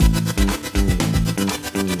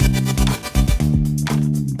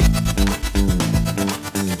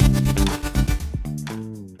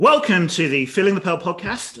Welcome to the Filling the Pearl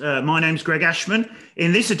podcast. My name's Greg Ashman.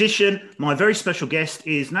 In this edition, my very special guest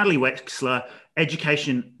is Natalie Wexler,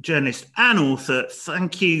 education journalist and author.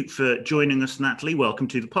 Thank you for joining us, Natalie. Welcome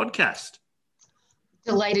to the podcast.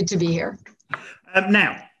 Delighted to be here.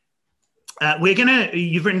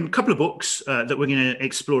 You've written a couple of books that we're going to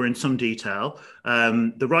explore in some detail.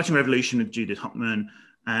 The Writing Revolution with Judith Hochman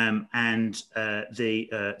and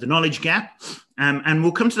the Knowledge Gap. And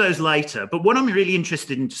we'll come to those later. But what I'm really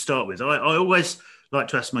interested in to start with, I always like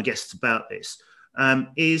to ask my guests about this,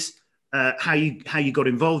 is how you got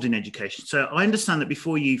involved in education. So I understand that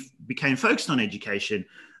before you became focused on education,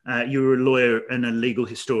 you were a lawyer and a legal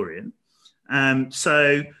historian.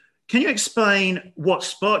 So can you explain what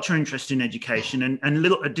sparked your interest in education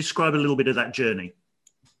and describe a little bit of that journey?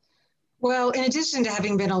 Well, in addition to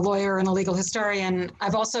having been a lawyer and a legal historian,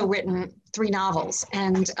 I've also written 3 novels.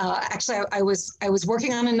 And actually, I was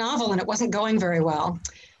working on a novel and it wasn't going very well.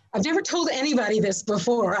 I've never told anybody this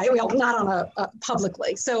before, not on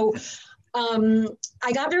publicly. So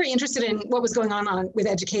I got very interested in what was going on with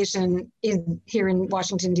education here in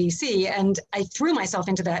Washington, D.C. And I threw myself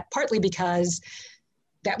into that partly because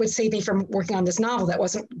that would save me from working on this novel that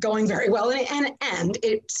wasn't going very well. And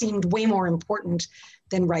it seemed way more important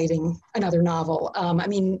than writing another novel. What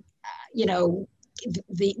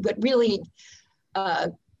really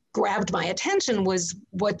grabbed my attention was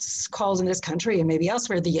what's called in this country and maybe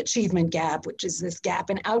elsewhere the achievement gap, which is this gap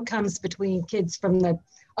in outcomes between kids from the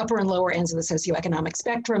upper and lower ends of the socioeconomic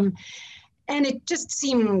spectrum. And it just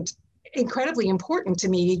seemed incredibly important to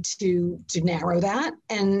me to narrow that.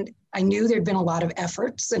 And I knew there'd been a lot of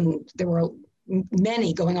efforts and there were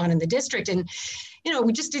many going on in the district. And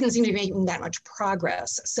we just didn't seem to be making that much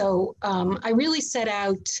progress. So I really set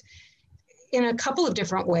out in a couple of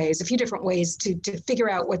different ways, a few different ways to figure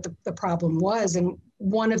out what the problem was. And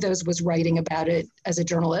one of those was writing about it as a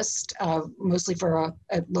journalist, mostly for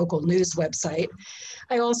a local news website.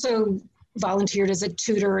 I also volunteered as a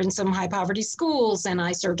tutor in some high poverty schools, and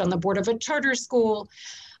I served on the board of a charter school.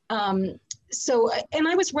 And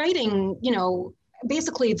I was writing,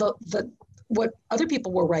 basically what other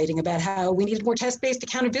people were writing about how we needed more test-based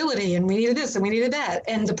accountability and we needed this and we needed that.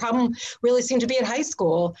 And the problem really seemed to be at high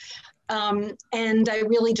school. And I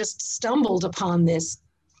really just stumbled upon this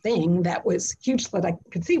thing that was huge, that I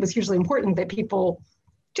could see was hugely important that people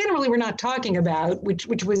generally were not talking about,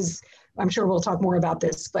 which was, I'm sure we'll talk more about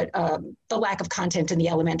this, but the lack of content in the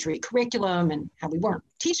elementary curriculum and how we weren't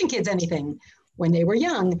teaching kids anything when they were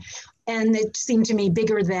young. And it seemed to me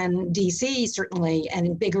bigger than DC, certainly,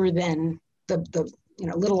 and bigger than the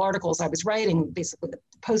little articles I was writing, basically the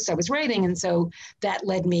posts I was writing. And so that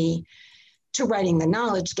led me to writing The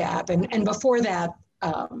Knowledge Gap. And before that,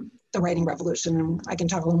 The Writing Revolution. And I can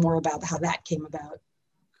talk a little more about how that came about.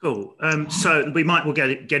 Cool. So we'll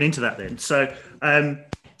get into that then. So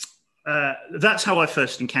that's how I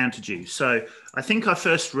first encountered you. So I think I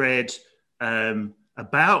first read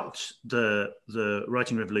about the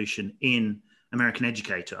Writing Revolution in American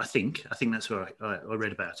Educator. I think that's where I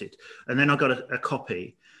read about it. And then I got a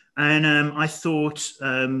copy. And I thought,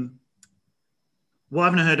 well, I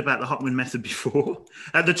haven't heard about the Hochman method before.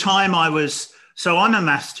 At the time I'm a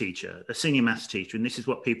maths teacher, a senior maths teacher. And this is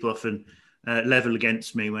what people often level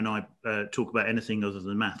against me when I talk about anything other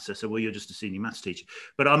than maths. They say, well, you're just a senior maths teacher.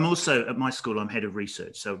 But I'm also, at my school, I'm head of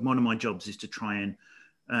research. So one of my jobs is to try and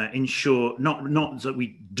ensure, not that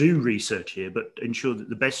we do research here, but ensure that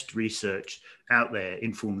the best research out there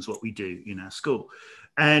informs what we do in our school.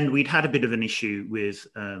 And we'd had a bit of an issue with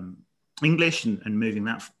English and moving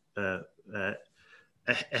that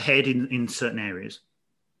ahead in certain areas.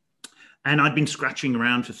 And I'd been scratching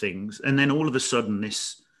around for things. And then all of a sudden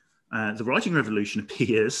the Writing Revolution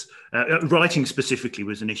appears. Writing specifically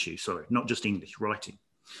was an issue, sorry, not just English, writing.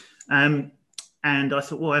 And I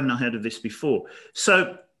thought, well, haven't I heard of this before?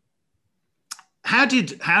 So how did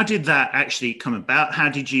that actually come about? How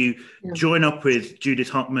did you join up with Judith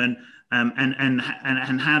Hochman? And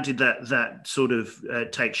how did that sort of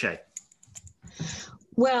take shape?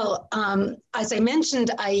 Well, as I mentioned,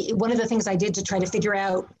 one of the things I did to try to figure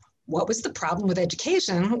out what was the problem with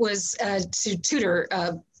education was to tutor,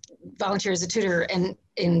 volunteer as a tutor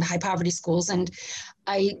in high poverty schools. And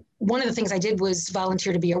one of the things I did was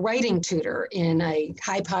volunteer to be a writing tutor in a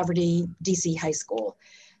high poverty DC high school,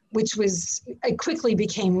 which it quickly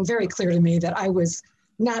became very clear to me that I was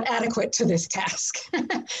not adequate to this task.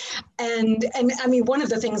 and I mean, one of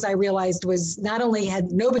the things I realized was not only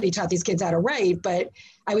had nobody taught these kids how to write, but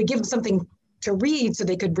I would give them something to read so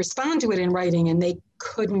they could respond to it in writing, and they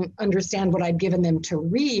couldn't understand what I'd given them to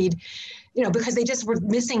read, you know, because they just were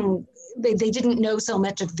missing, they didn't know so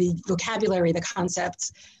much of the vocabulary, the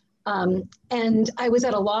concepts. And I was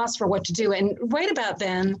at a loss for what to do. And right about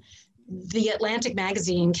then, the Atlantic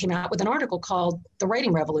magazine came out with an article called The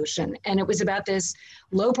Writing Revolution. And it was about this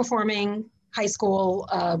low performing high school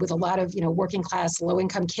with a lot of, you know, working class, low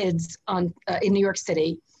income kids in New York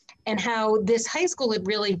City, and how this high school had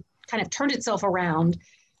really kind of turned itself around,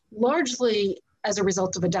 largely as a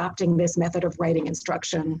result of adopting this method of writing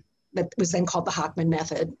instruction that was then called the Hockman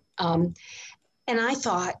method. And I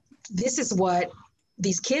thought, this is what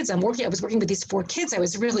these kids I was working with these 4 kids. I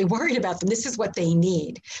was really worried about them. This is what they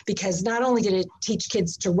need, because not only did it teach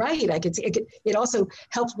kids to write, I could see it also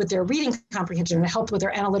helped with their reading comprehension, and it helped with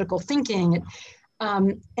their analytical thinking.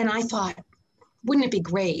 And I thought, wouldn't it be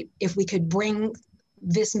great if we could bring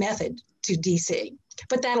this method to DC?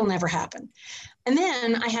 But that'll never happen. And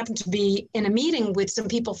then I happened to be in a meeting with some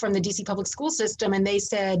people from the DC public school system, and they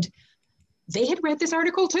said, they had read this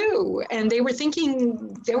article too, and they were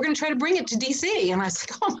thinking they were going to try to bring it to DC. And I was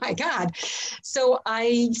like, oh my God. So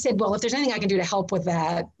I said, well, if there's anything I can do to help with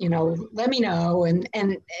that, you know, let me know. And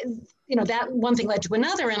you know, that one thing led to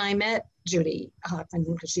another. And I met Judy Hockman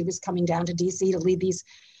because she was coming down to DC to lead these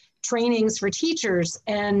trainings for teachers.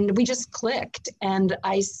 And we just clicked. And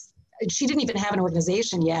she didn't even have an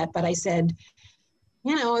organization yet, but I said,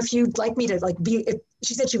 you know, if you'd like me to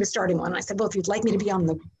she said she was starting one. I said, well, if you'd like me to be on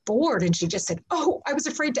the board. And she just said, oh, I was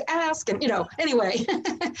afraid to ask. And, you know, anyway,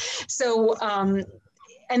 so,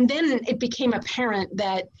 and then it became apparent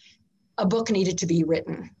that a book needed to be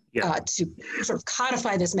written to sort of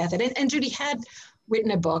codify this method. And Judy had written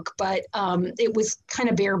a book, but it was kind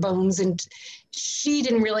of bare bones, and she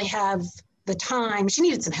didn't really have the time. She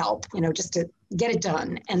needed some help, you know, just to get it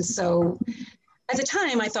done. And so at the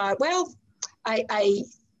time I thought, well, I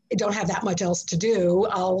don't have that much else to do.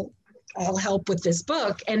 I'll help with this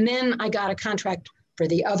book. And then I got a contract for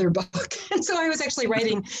the other book. And so I was actually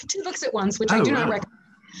writing 2 books at once, which I do not recommend.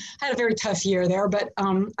 I had a very tough year there, but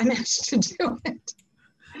I managed to do it.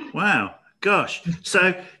 Wow. Gosh.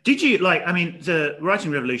 So did you the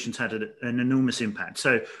Writing Revolution's had an enormous impact.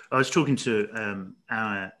 So I was talking to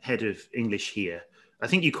our head of English here. I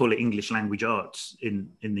think you call it English language arts in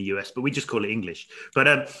the US, but we just call it English. But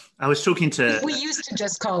I was talking to... We used to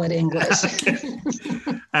just call it English.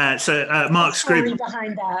 Mark Scrooby...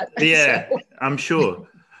 behind that. Yeah, so. I'm sure.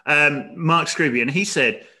 Mark Scrooby, and he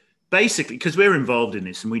said, basically, because we're involved in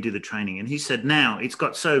this and we do the training, and he said now it's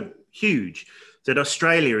got so huge that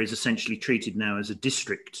Australia is essentially treated now as a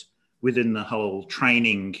district within the whole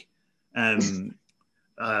training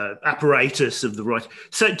apparatus of the right.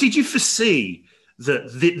 So did you foresee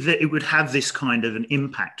that it would have this kind of an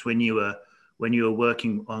impact when you were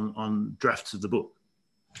working on drafts of the book?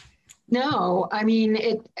 No, I mean,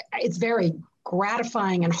 it's very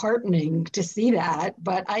gratifying and heartening to see that,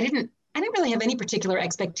 but I didn't really have any particular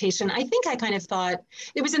expectation. I think I kind of thought,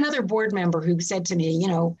 there was another board member who said to me, you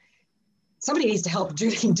know, somebody needs to help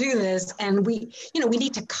Judy do this, and we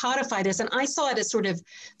need to codify this. And I saw it as sort of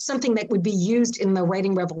something that would be used in the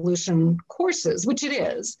Writing Revolution courses, which it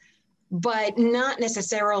is, but not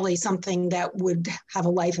necessarily something that would have a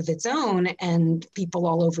life of its own and people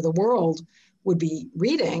all over the world would be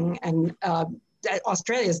reading. And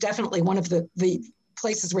Australia is definitely one of the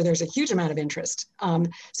places where there's a huge amount of interest.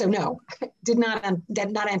 So no, did not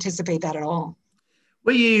anticipate that at all.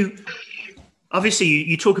 Were you, obviously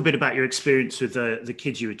you talk a bit about your experience with the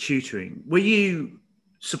kids you were tutoring. Were you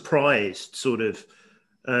surprised sort of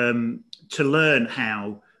to learn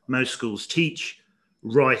how most schools teach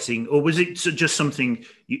writing, or was it just something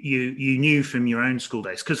you knew from your own school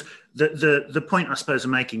days? Because the point I suppose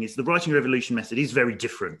I'm making is the Writing Revolution method is very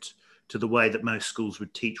different to the way that most schools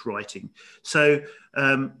would teach writing. So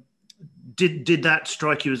did that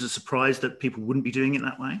strike you as a surprise that people wouldn't be doing it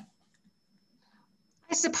that way?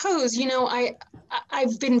 I suppose, you know, I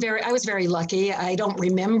was very lucky. I don't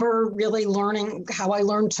remember really learning how I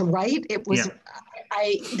learned to write. It was,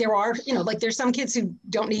 there's some kids who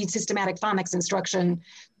don't need systematic phonics instruction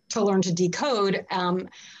to learn to decode.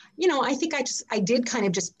 I think I did kind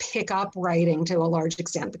of just pick up writing to a large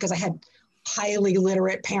extent because I had highly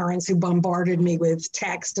literate parents who bombarded me with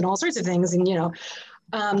text and all sorts of things.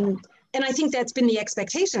 And I think that's been the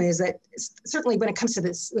expectation, is that certainly when it comes to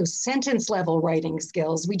those sentence level writing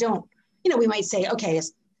skills, we don't, we might say, okay, a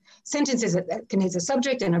sentence contains a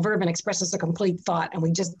subject and a verb and expresses a complete thought, and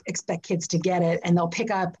we just expect kids to get it, and they'll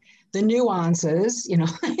pick up the nuances,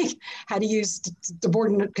 like how to use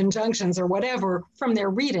subordinate conjunctions or whatever from their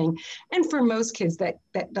reading. And for most kids, that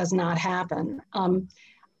does not happen.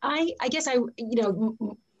 I guess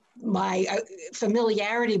my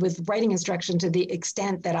familiarity with writing instruction, to the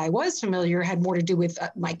extent that I was familiar, had more to do with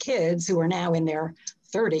my kids, who are now in their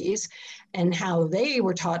 30s, and how they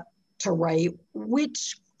were taught to write,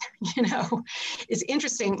 which, you know, is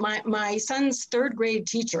interesting. My son's third grade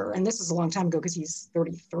teacher, and this is a long time ago because he's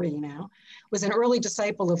 33 now, was an early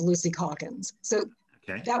disciple of Lucy Calkins. So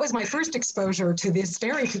that was my first exposure to this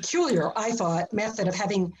very peculiar, I thought, method of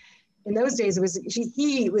having. In those days, it was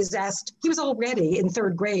he was already in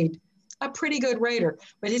third grade a pretty good writer,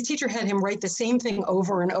 but his teacher had him write the same thing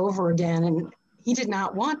over and over again, and he did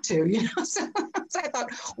not want to, you know. So I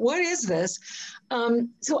thought, what is this? And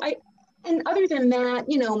other than that,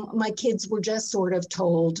 you know, my kids were just sort of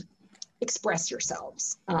told, express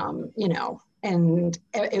yourselves, you know, and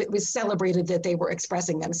it was celebrated that they were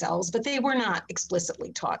expressing themselves, but they were not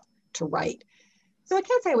explicitly taught to write. So I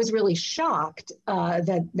can't say I was really shocked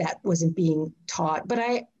that wasn't being taught, but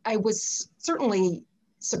I was certainly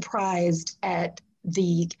surprised at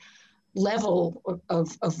the level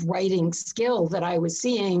of writing skill that I was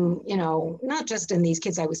seeing, you know, not just in these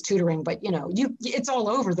kids I was tutoring, but, you know, it's all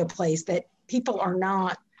over the place that people are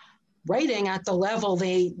not writing at the level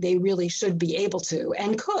they really should be able to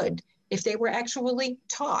and could if they were actually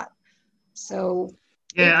taught. So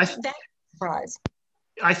that's a surprise.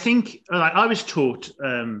 I think I was taught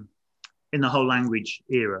in the whole language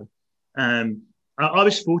era. I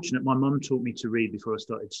was fortunate. My mum taught me to read before I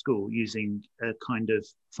started school using a kind of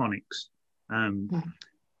phonics,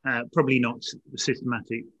 probably not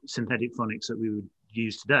systematic synthetic phonics that we would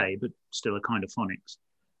use today, but still a kind of phonics.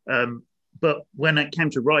 But when it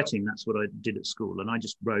came to writing, that's what I did at school, and I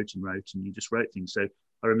just wrote and wrote, and you just wrote things. So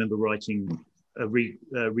I remember writing a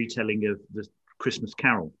retelling of the Christmas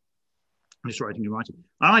Carol. Just writing and writing.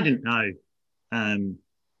 I didn't know.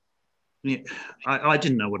 I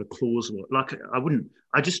didn't know what a clause was. Like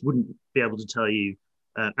I just wouldn't be able to tell you.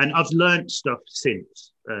 And I've learned stuff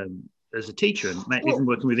since as a teacher, and even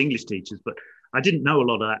working with English teachers. But I didn't know a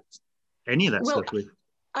lot of that, any of that stuff.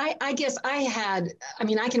 I guess I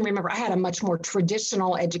can remember I had a much more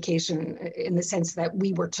traditional education in the sense that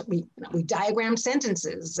we diagrammed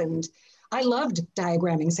sentences, and I loved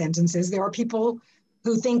diagramming sentences. There are people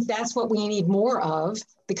who think that's what we need more of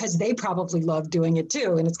because they probably love doing it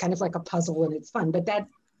too. And it's kind of like a puzzle and it's fun, but that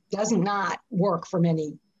does not work for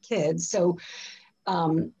many kids. So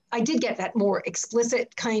I did get that more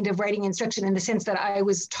explicit kind of writing instruction in the sense that I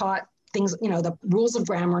was taught things, you know, the rules of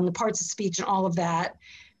grammar and the parts of speech and all of that.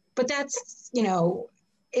 But that's, you know,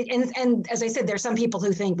 and as I said, there's some people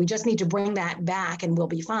who think we just need to bring that back and we'll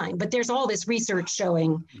be fine. But there's all this research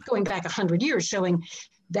showing, going back 100 years, showing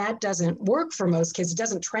that doesn't work for most kids. It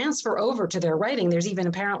doesn't transfer over to their writing. There's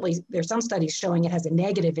some studies showing it has a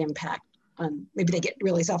negative impact on, maybe they get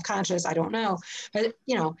really self-conscious, I don't know. But,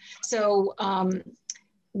 you know, so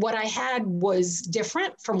what I had was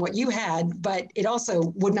different from what you had, but it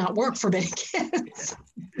also would not work for many kids.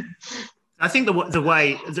 I think the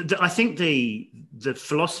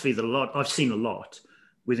philosophy that I've seen a lot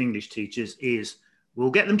with English teachers is we'll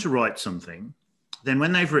get them to write something, then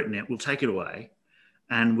when they've written it, we'll take it away,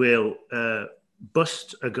 and we'll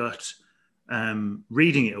bust a gut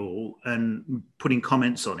reading it all and putting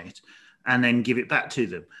comments on it, and then give it back to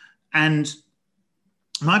them. And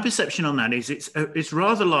my perception on that is it's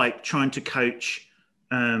rather like trying to coach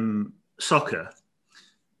soccer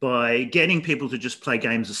by getting people to just play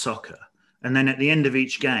games of soccer, and then at the end of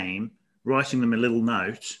each game, writing them a little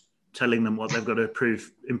note telling them what they've got to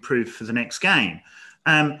improve for the next game.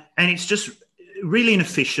 And it's just really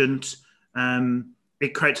inefficient.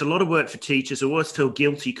 It creates a lot of work for teachers who always feel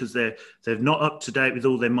guilty because they're not up to date with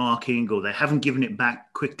all their marking, or they haven't given it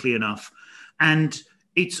back quickly enough. And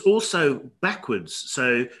it's also backwards.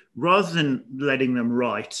 So rather than letting them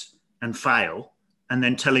write and fail and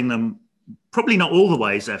then telling them probably not all the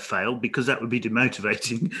ways they've failed, because that would be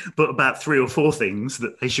demotivating, but about 3 or 4 things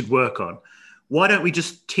that they should work on, why don't we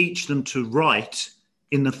just teach them to write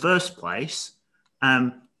in the first place,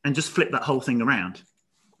 and just flip that whole thing around?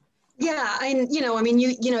 Yeah, and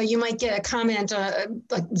you might get a comment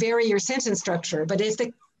like vary your sentence structure, but if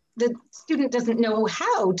the student doesn't know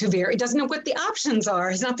how to vary, doesn't know what the options are,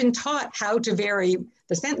 has not been taught how to vary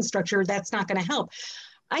the sentence structure, that's not going to help.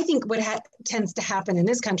 I think what tends to happen in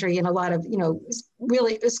this country, in a lot of,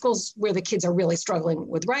 really schools where the kids are really struggling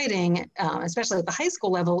with writing, especially at the high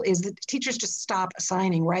school level, is that teachers just stop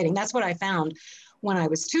assigning writing. That's what I found when I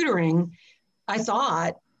was tutoring. I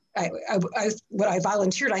thought, when I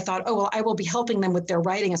volunteered, I thought, oh, well, I will be helping them with their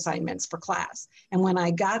writing assignments for class. And when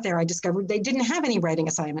I got there, I discovered they didn't have any writing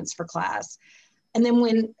assignments for class. And then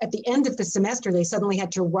when at the end of the semester, they suddenly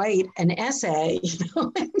had to write an essay,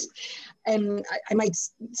 and I might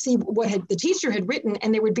see what the teacher had written,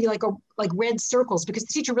 and there would be like red circles because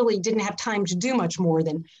the teacher really didn't have time to do much more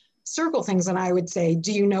than circle things. And I would say,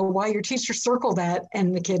 do you know why your teacher circled that?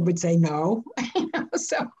 And the kid would say, no.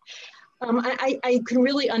 So I can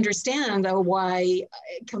really understand, though, why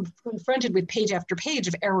confronted with page after page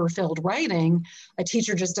of error-filled writing, a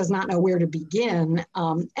teacher just does not know where to begin.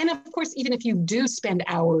 And of course, even if you do spend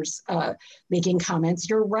hours making comments,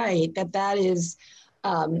 you're right that is,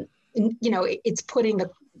 it's putting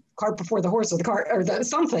the cart before the horse, or the cart, or the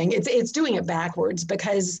something. It's doing it backwards,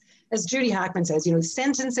 because, as Judy Hockman says,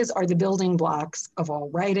 sentences are the building blocks of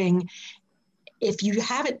all writing. If you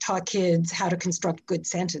haven't taught kids how to construct good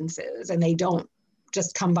sentences, and they don't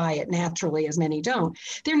just come by it naturally, as many don't,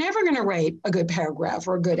 they're never going to write a good paragraph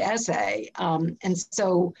or a good essay. And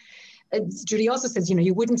so Judy also says,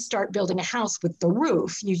 you wouldn't start building a house with the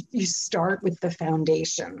roof. You start with the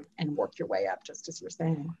foundation and work your way up, just as you're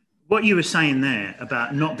saying. What you were saying there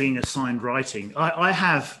about not being assigned writing, I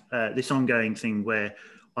have this ongoing thing where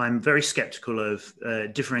I'm very skeptical of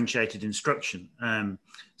differentiated instruction.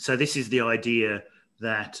 So this is the idea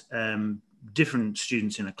that different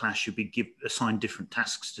students in a class should be assigned different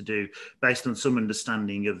tasks to do based on some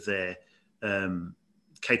understanding of their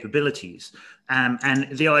capabilities. And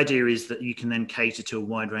the idea is that you can then cater to a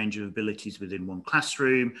wide range of abilities within one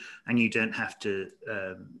classroom, and you don't have to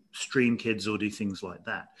stream kids or do things like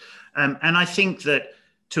that. And I think that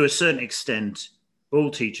to a certain extent, all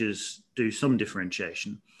teachers do some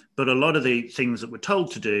differentiation, but a lot of the things that we're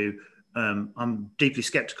told to do, I'm deeply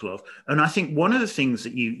skeptical of. And I think one of the things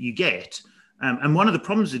that you get, and one of the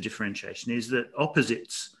problems of differentiation, is that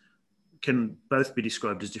opposites can both be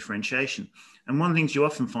described as differentiation. And one of the things you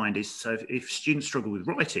often find is, so if students struggle with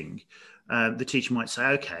writing, the teacher might say,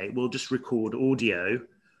 okay, we'll just record audio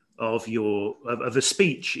of a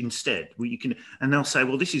speech instead. And they'll say,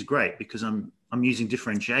 well, this is great because I'm using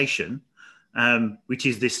differentiation, which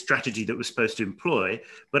is this strategy that we're supposed to employ.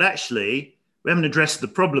 But actually, we haven't addressed the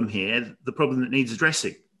problem here, the problem that needs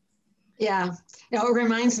addressing. Yeah. It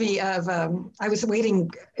reminds me of, I was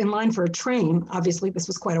waiting in line for a train. Obviously, this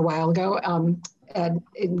was quite a while ago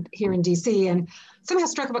here in DC, and somehow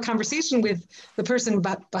struck up a conversation with the person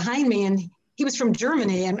behind me, and he was from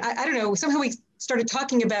Germany. And I don't know, somehow we started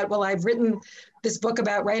talking about, well, I've written this book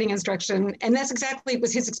about writing instruction. And that's exactly,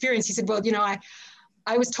 was his experience. He said, well,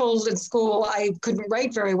 I was told in school I couldn't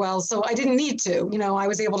write very well, so I didn't need to. I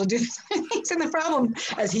was able to do things. And the problem,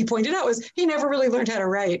 as he pointed out, was he never really learned how to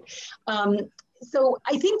write. So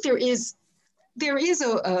I think there is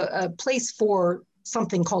a place for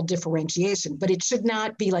something called differentiation, but it should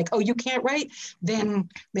not be like, oh, you can't write, then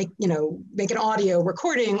make an audio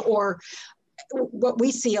recording. Or what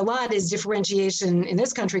we see a lot is differentiation in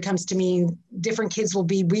this country comes to mean different kids will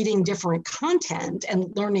be reading different content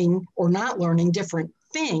and learning or not learning different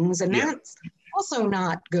things. And that's also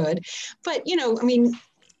not good. But,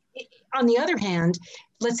 on the other hand,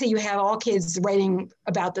 let's say you have all kids writing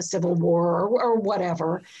about the Civil War or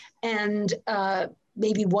whatever, and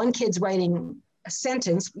maybe one kid's writing a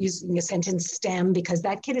sentence using a sentence stem because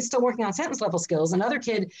that kid is still working on sentence level skills. Another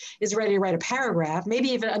kid is ready to write a paragraph. Maybe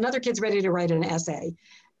even another kid's ready to write an essay.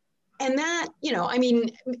 And that, I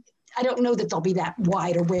don't know that there'll be that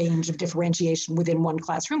wide a range of differentiation within one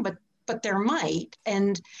classroom, but there might.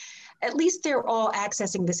 And at least they're all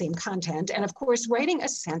accessing the same content. And of course, writing a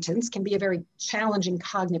sentence can be a very challenging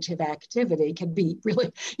cognitive activity. Can be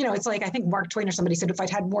really, it's like, I think Mark Twain or somebody said, if I'd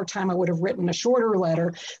had more time, I would have written a shorter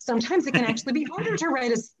letter. Sometimes it can actually be harder to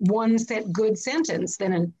write a good sentence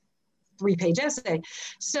than a 3-page essay.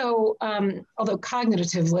 So although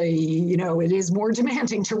cognitively, it is more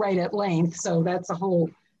demanding to write at length. So that's a whole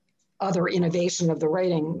other innovation of the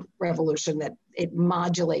writing revolution, that it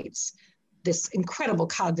modulates this incredible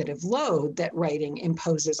cognitive load that writing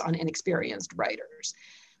imposes on inexperienced writers.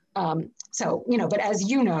 But as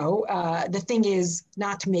the thing is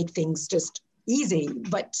not to make things just easy,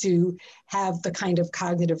 but to have the kind of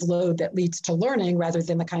cognitive load that leads to learning rather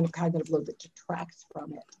than the kind of cognitive load that detracts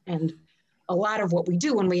from it. And a lot of what we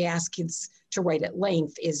do when we ask kids to write at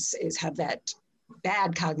length is have that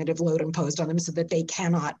bad cognitive load imposed on them so that they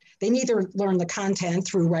neither learn the content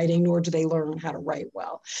through writing, nor do they learn how to write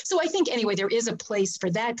well. So I think anyway, there is a place for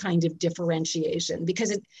that kind of differentiation,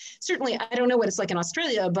 because it certainly, I don't know what it's like in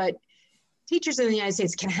Australia, but teachers in the United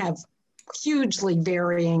States can have hugely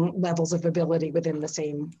varying levels of ability within the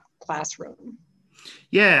same classroom.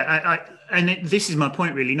 Yeah, this is my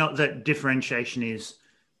point really, not that differentiation is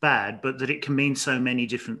bad, but that it can mean so many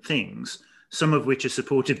different things, some of which are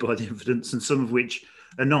supported by the evidence and some of which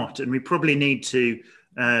are not, and we probably need to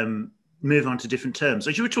move on to different terms.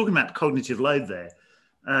 As you were talking about cognitive load there,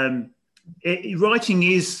 writing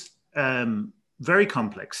is very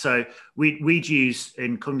complex. So we'd use,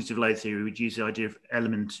 in cognitive load theory, we'd use the idea of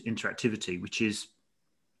element interactivity, which is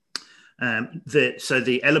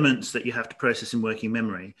the elements that you have to process in working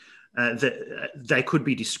memory, that they could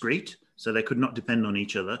be discrete, so they could not depend on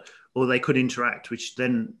each other, or they could interact, which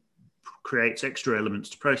then creates extra elements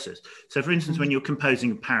to process. So, for instance, when you're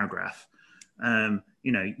composing a paragraph,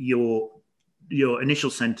 your initial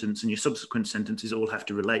sentence and your subsequent sentences all have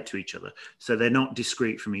to relate to each other. So they're not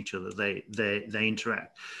discrete from each other. They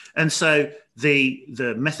interact. And so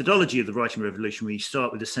the methodology of the writing revolution, where you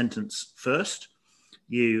start with a sentence first,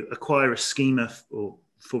 you acquire a schema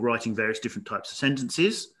for writing various different types of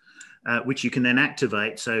sentences, which you can then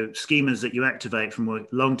activate. So schemas that you activate from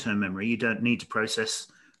long-term memory, you don't need to process,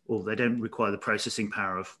 or they don't require the processing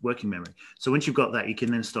power of working memory. So once you've got that, you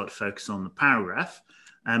can then start to focus on the paragraph,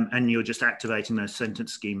 and you're just activating those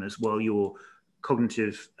sentence schemas while your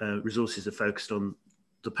cognitive resources are focused on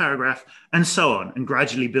the paragraph, and so on, and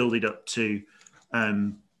gradually build it up to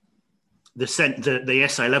the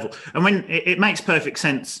essay level. And when it makes perfect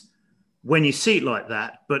sense when you see it like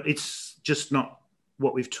that, but it's just not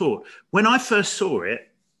what we've taught. When I first saw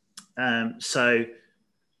it, so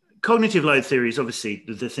cognitive load theory is obviously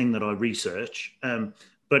the thing that I research,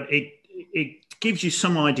 but it gives you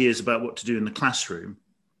some ideas about what to do in the classroom.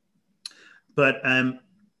 But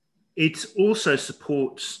it also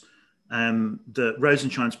supports the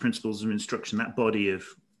Rosenshine's Principles of Instruction, that body of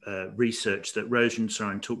research that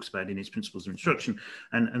Rosenshine talks about in his Principles of Instruction,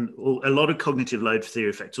 and a lot of cognitive load theory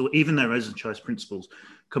effects, or even though Rosenshine's principles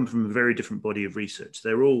come from a very different body of research,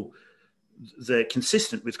 they're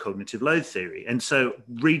consistent with cognitive load theory. And so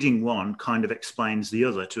reading one kind of explains the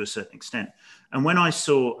other to a certain extent. And when I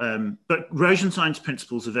saw, but Rosenshine's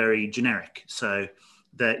principles are very generic, so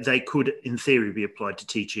they could, in theory, be applied to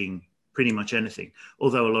teaching pretty much anything,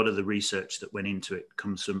 although a lot of the research that went into it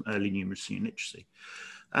comes from early numeracy and literacy.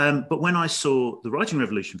 But when I saw the writing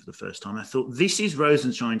revolution for the first time, I thought, this is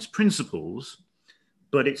Rosenshine's principles,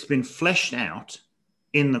 but it's been fleshed out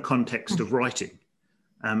in the context of writing.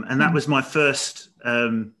 And that was my first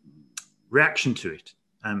reaction to it.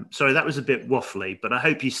 Sorry, that was a bit waffly, but I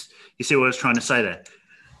hope you see what I was trying to say there.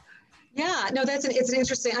 Yeah, no, it's an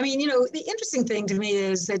interesting, I mean, the interesting thing to me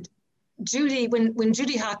is that Judy, when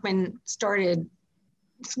Judy Hockman started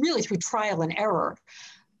really through trial and error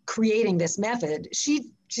creating this method,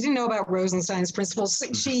 she didn't know about Rosenshine's principles.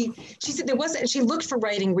 She said she looked for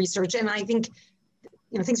writing research, and I think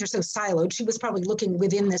things are so siloed. She was probably looking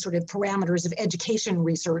within the sort of parameters of education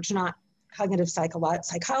research, not cognitive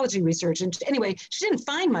psychology research. And anyway, she didn't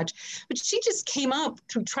find much, but she just came up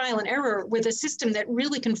through trial and error with a system that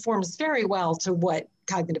really conforms very well to what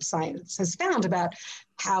cognitive science has found about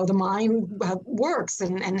how the mind works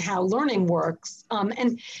and how learning works.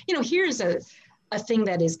 And here's a thing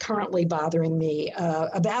that is currently bothering me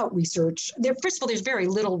about research. First of all, there's very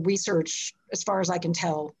little research, as far as I can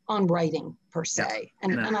tell, on writing per se.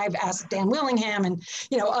 And I've asked Dan Willingham and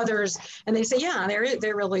others, and they say, yeah,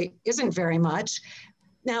 there really isn't very much.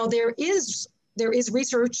 Now there is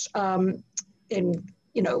research in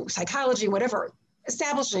psychology, whatever,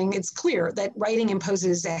 establishing it's clear that writing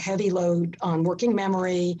imposes a heavy load on working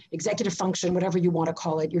memory, executive function, whatever you want to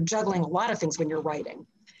call it. You're juggling a lot of things when you're writing.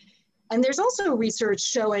 And there's also research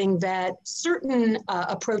showing that certain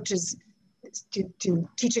approaches to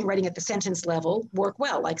teaching writing at the sentence level work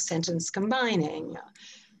well, like sentence combining,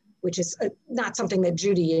 which is not something that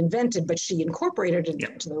Judy invented, but she incorporated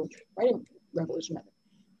into the writing revolution method.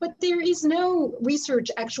 But there is no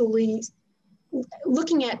research actually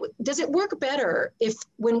looking at, does it work better if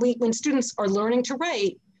when students are learning to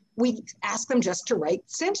write, we ask them just to write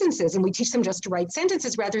sentences, and we teach them just to write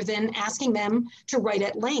sentences rather than asking them to write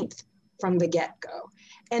at length from the get-go.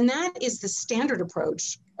 And that is the standard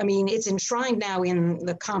approach. I mean, it's enshrined now in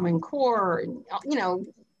the Common Core,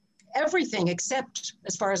 everything except,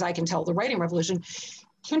 as far as I can tell, the writing revolution.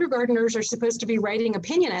 Kindergartners are supposed to be writing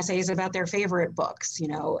opinion essays about their favorite books,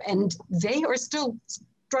 and they are still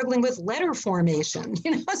struggling with letter formation,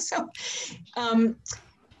 so, and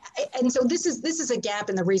so this is a gap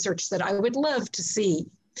in the research that I would love to see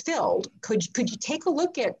filled. Could you take a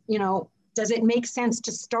look at, does it make sense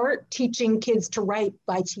to start teaching kids to write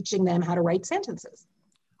by teaching them how to write sentences?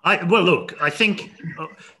 I think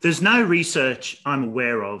there's no research I'm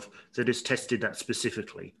aware of that has tested that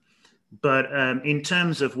specifically. But in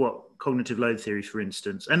terms of what cognitive load theory, for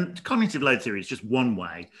instance, and cognitive load theory is just one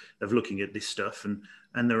way of looking at this stuff,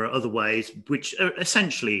 and there are other ways which are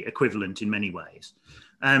essentially equivalent in many ways.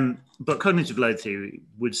 But cognitive load theory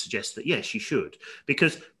would suggest that, yes, you should,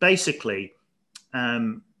 because basically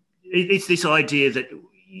it's this idea that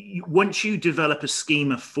once you develop a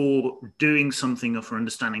schema for doing something or for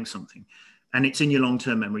understanding something, and it's in your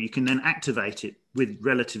long-term memory, you can then activate it with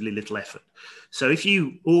relatively little effort. So if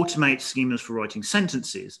you automate schemas for writing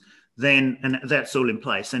sentences, then, and that's all in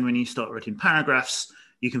place, then when you start writing paragraphs,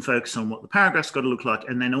 you can focus on what the paragraph's got to look like,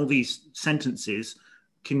 and then all these sentences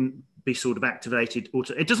can be sort of activated.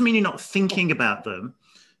 It doesn't mean you're not thinking about them,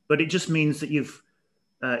 but it just means that you've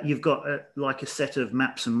got like a set of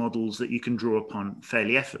maps and models that you can draw upon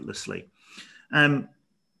fairly effortlessly.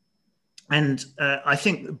 I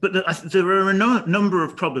think, but there are a number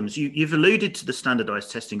of problems. You've alluded to the standardized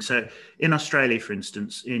testing. So in Australia, for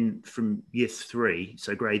instance, from year 3,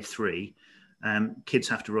 so grade 3, kids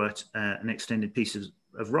have to write an extended piece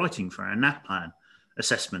of writing for our NAPLAN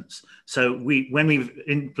assessments. So when we've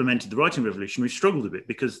implemented the writing revolution, we've struggled a bit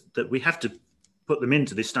because we have to put them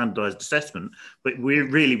into this standardized assessment, but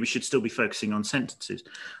we should still be focusing on sentences.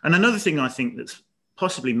 And another thing I think that's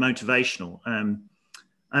possibly motivational,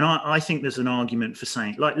 and I think there's an argument for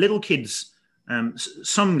saying, like, little kids,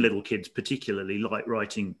 some little kids particularly like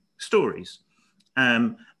writing stories.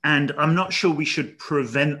 And I'm not sure we should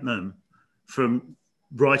prevent them from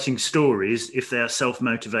writing stories if they are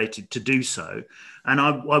self-motivated to do so. And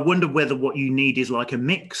I wonder whether what you need is like a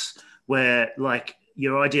mix where, like,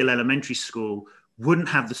 your ideal elementary school wouldn't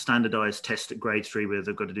have the standardized test at grade 3 where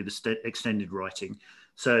they've got to do the extended writing.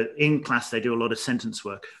 So in class, they do a lot of sentence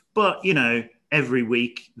work. But, every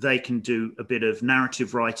week they can do a bit of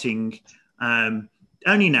narrative writing,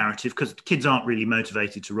 only narrative, because kids aren't really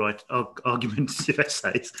motivated to write argumentative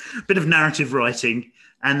essays, a bit of narrative writing,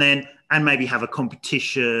 and maybe have a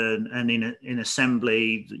competition, and in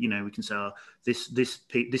assembly, we can say,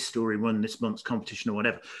 this story won this month's competition or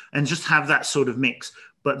whatever, and just have that sort of mix.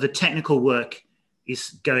 But the technical work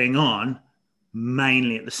is going on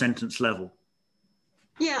mainly at the sentence level.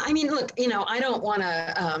 Yeah, I mean, look, I don't want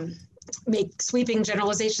to make sweeping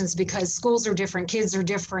generalizations because schools are different, kids are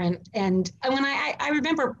different. And when I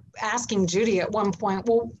remember asking Judy at one point,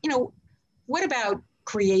 well, what about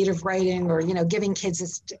creative writing or, giving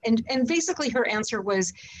kids and basically her answer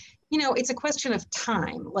was, it's a question of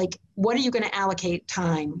time. Like, what are you going to allocate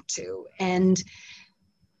time to? And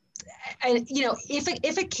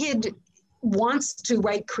if a kid wants to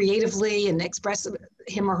write creatively and express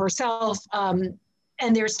him or herself,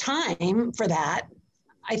 and there's time for that,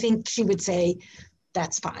 I think she would say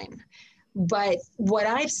that's fine. But what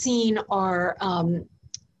I've seen are,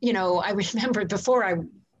 I remember before I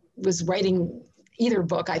was writing either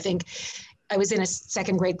book, I think I was in a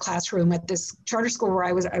second grade classroom at this charter school where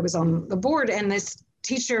I was on the board, and this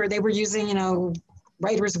teacher, they were using,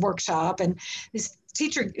 writer's workshop, and this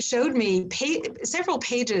teacher showed me several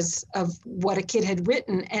pages of what a kid had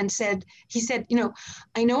written and he said,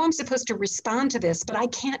 I know I'm supposed to respond to this, but I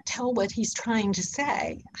can't tell what he's trying to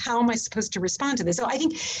say. How am I supposed to respond to this? So I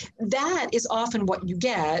think that is often what you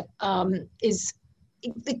get, is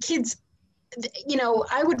the kids,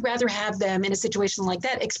 I would rather have them in a situation like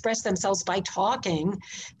that express themselves by talking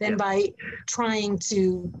than by trying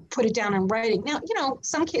to put it down in writing. Now,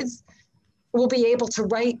 some kids will be able to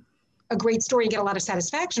write a great story and get a lot of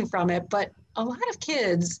satisfaction from it, but a lot of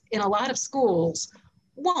kids in a lot of schools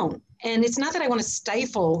won't. And it's not that I want to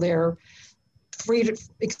stifle their free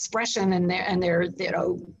expression and their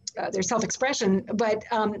self-expression, but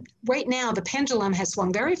right now the pendulum has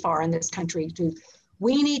swung very far in this country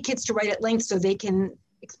we need kids to write at length so they can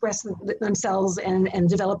express themselves and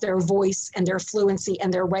develop their voice and their fluency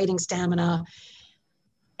and their writing stamina.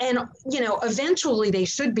 And, eventually they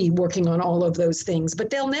should be working on all of those things, but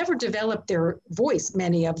they'll never develop their voice,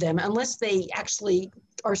 many of them, unless they actually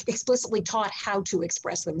are explicitly taught how to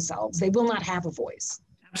express themselves. They will not have a voice.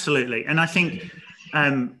 Absolutely. And I think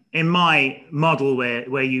in my model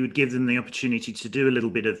where you would give them the opportunity to do a little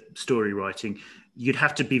bit of story writing, you'd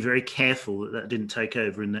have to be very careful that didn't take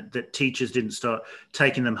over and that teachers didn't start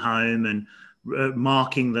taking them home and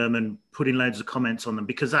marking them and putting loads of comments on them,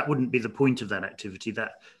 because that wouldn't be the point of that activity.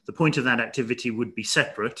 That the point of that activity would be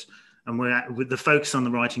separate, and with the focus on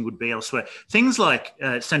the writing would be elsewhere. Things like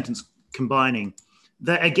sentence combining,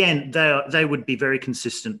 they would be very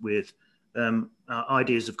consistent with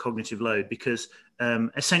ideas of cognitive load, because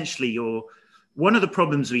essentially one of the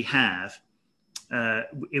problems we have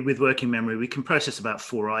with working memory, we can process about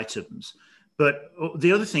 4 items. But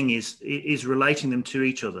the other thing is relating them to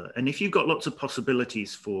each other. And if you've got lots of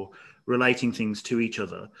possibilities for relating things to each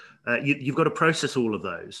other, you've got to process all of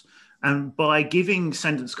those. And by giving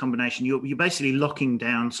sentence combination, you're basically locking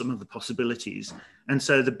down some of the possibilities. And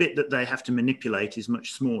so the bit that they have to manipulate is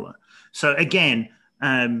much smaller. So again,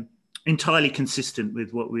 entirely consistent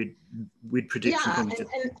with what we'd predict from cognitive.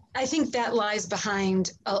 And I think that lies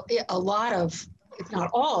behind a lot of, if not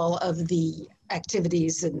all, of the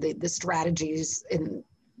activities and the strategies in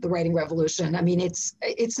the writing revolution. I mean,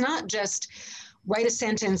 it's not just write a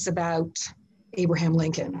sentence about Abraham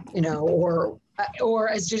Lincoln, or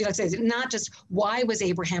as Judy likes to say, not just why was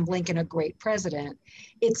Abraham Lincoln a great president.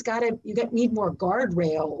 It's need more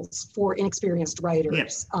guardrails for inexperienced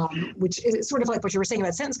writers, which is sort of like what you were saying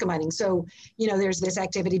about sentence combining. So, there's this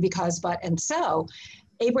activity because, but, and so.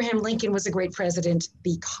 Abraham Lincoln was a great president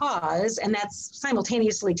because, and that's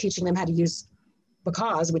simultaneously teaching them how to use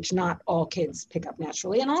because, which not all kids pick up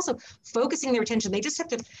naturally, and also focusing their attention.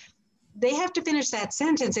 They have to finish that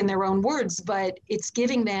sentence in their own words, but it's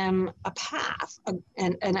giving them a path,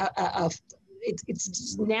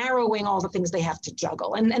 it's narrowing all the things they have to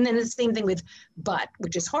juggle. And then the same thing with but,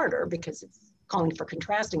 which is harder because it's calling for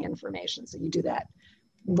contrasting information. So you do that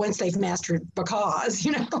once they've mastered because,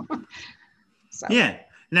 So. Yeah.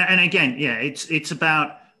 Now, and again, it's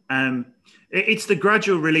about it's the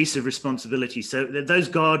gradual release of responsibility. So those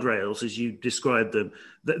guardrails, as you described them,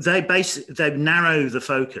 they narrow the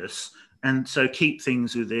focus and so keep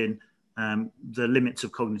things within the limits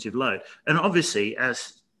of cognitive load. And obviously,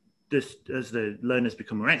 as the learners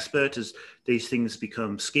become more expert, as these things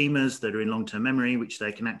become schemas that are in long-term memory, which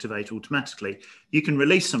they can activate automatically, you can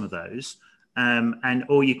release some of those,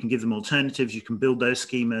 or you can give them alternatives. You can build those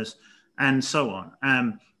schemas, and so on.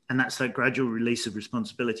 And that's that gradual release of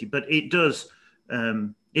responsibility. But it does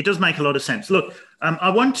make a lot of sense. Look,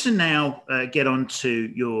 I want to now get on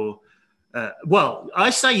to your, I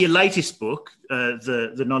say your latest book,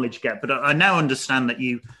 The Knowledge Gap, but I now understand that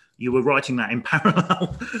you were writing that in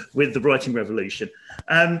parallel with the Writing Revolution.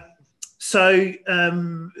 So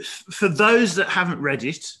for those that haven't read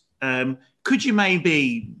it, could you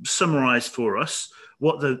maybe summarize for us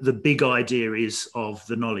what the big idea is of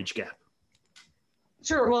The Knowledge Gap?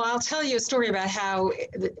 Sure. Well, I'll tell you a story about how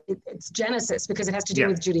it's genesis, because it has to do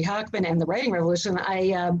with Judy Hochman and the Writing Revolution.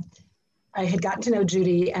 I had gotten to know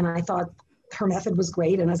Judy, and I thought her method was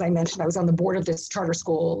great. And as I mentioned, I was on the board of this charter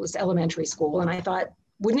school, this elementary school, and I thought,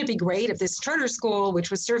 wouldn't it be great if this charter school,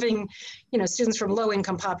 which was serving, students from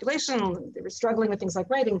low-income population, they were struggling with things like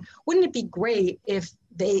writing, wouldn't it be great if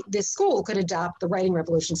this school could adopt the Writing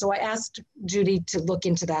Revolution? So I asked Judy to look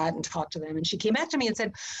into that and talk to them, and she came back to me and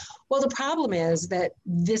said, well, the problem is that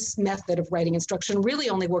this method of writing instruction really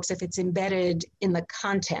only works if it's embedded in the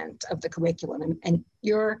content of the curriculum, and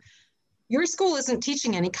your school isn't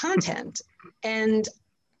teaching any content. And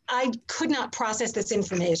I could not process this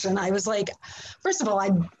information. I was like, first of all,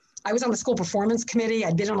 I was on the school performance committee.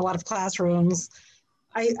 I'd been in a lot of classrooms.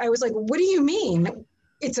 I was like, what do you mean?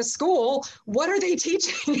 It's a school. What are they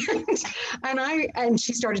teaching? and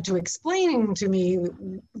she started to explain to me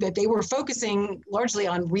that they were focusing largely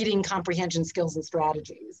on reading comprehension skills and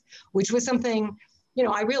strategies, which was something,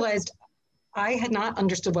 I realized I had not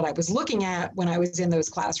understood what I was looking at when I was in those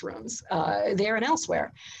classrooms there and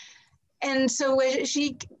elsewhere. And so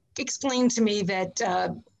she explained to me that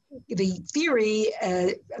the theory,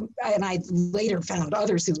 and I later found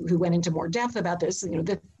others who went into more depth about this,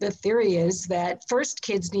 the theory is that first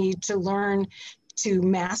kids need to learn to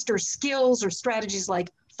master skills or strategies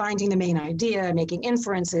like finding the main idea, making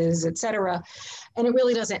inferences, et cetera. And it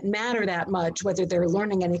really doesn't matter that much whether they're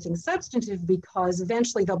learning anything substantive, because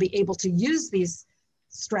eventually they'll be able to use these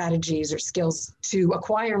strategies or skills to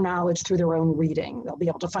acquire knowledge through their own reading. They'll be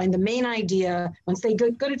able to find the main idea. Once they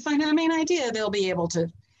get good at finding the main idea, they'll be able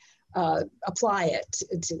to apply it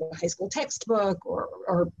to a high school textbook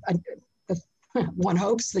or one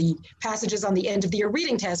hopes the passages on the end of the year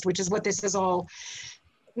reading test, which is what this is all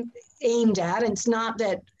aimed at. And it's not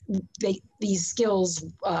that these skills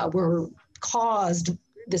were caused,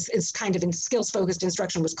 this is kind of skills-focused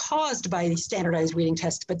instruction was caused by the standardized reading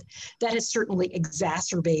test, but that has certainly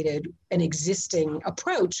exacerbated an existing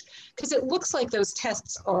approach, because it looks like those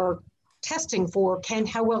tests are testing for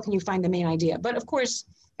how well can you find the main idea. But of course,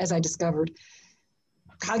 as I discovered,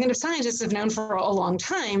 cognitive scientists have known for a long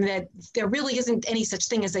time that there really isn't any such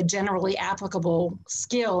thing as a generally applicable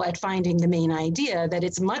skill at finding the main idea, that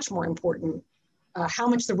it's much more important how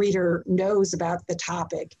much the reader knows about the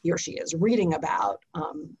topic he or she is reading about.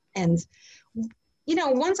 And,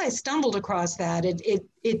 once I stumbled across that,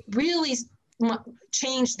 it really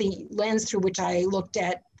changed the lens through which I looked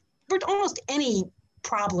at almost any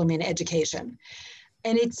problem in education.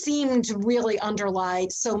 And it seemed to really underlie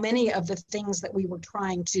so many of the things that we were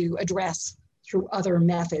trying to address through other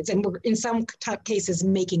methods. And we're in some cases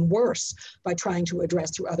making worse by trying to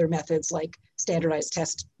address through other methods like standardized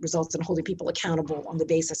test results and holding people accountable on the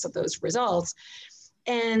basis of those results.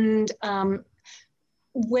 And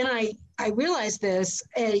when I realized this,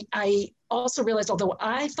 I also realized, although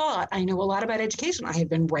I thought I knew a lot about education, I had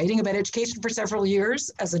been writing about education for several years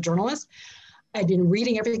as a journalist. I'd been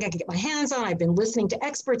reading everything I could get my hands on. I'd been listening to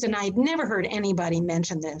experts, and I'd never heard anybody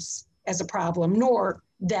mention this as a problem, nor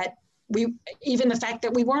that even the fact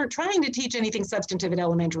that we weren't trying to teach anything substantive at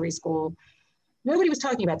elementary school. Nobody was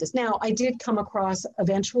talking about this. Now, I did come across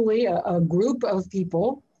eventually a group of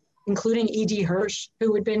people, including E.D. Hirsch,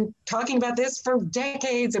 who had been talking about this for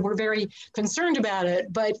decades and were very concerned about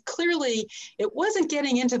it. But clearly, it wasn't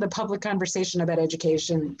getting into the public conversation about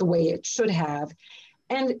education the way it should have.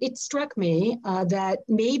 And it struck me that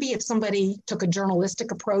maybe if somebody took a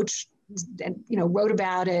journalistic approach and wrote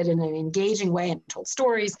about it in an engaging way and told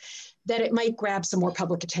stories, that it might grab some more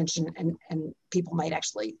public attention and people might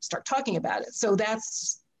actually start talking about it. So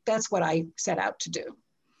that's what I set out to do.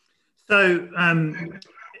 So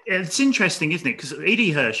it's interesting, isn't it? Because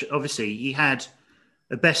E.D. Hirsch, obviously, he had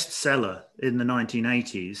a bestseller in the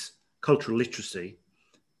 1980s, Cultural Literacy,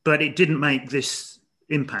 but it didn't make this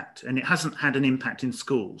impact, and it hasn't had an impact in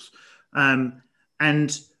schools.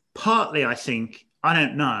 And partly, I think, I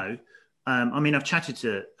don't know, I mean, I've chatted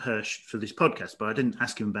to Hirsch for this podcast, but I didn't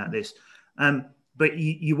ask him about this. But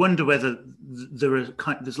you wonder whether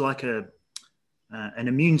there's like an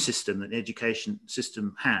immune system that the education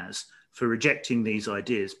system has for rejecting these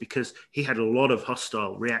ideas, because he had a lot of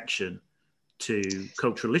hostile reaction to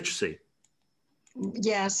cultural literacy.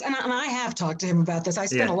 Yes, and I have talked to him about this. I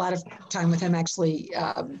spent a lot of time with him, actually,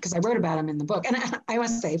 because I wrote about him in the book. And I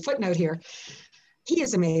must say, footnote here, he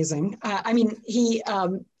is amazing. I mean,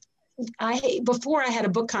 before I had a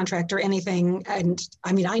book contract or anything, and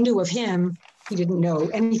I mean, I knew of him. He didn't know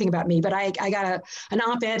anything about me, but I got an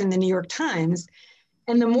op-ed in the New York Times,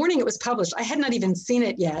 and the morning it was published, I had not even seen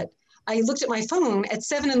it yet. I looked at my phone at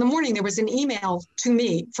 7 a.m. There was an email to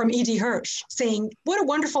me from E.D. Hirsch saying, what a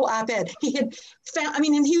wonderful op-ed. He had found, I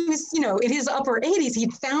mean, and he was, in his upper 80s,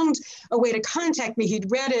 he'd found a way to contact me. He'd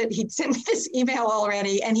read it. He'd sent me this email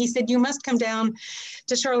already. And he said, you must come down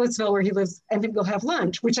to Charlottesville where he lives and we'll have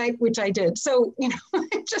lunch, which I did. So,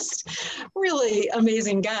 just really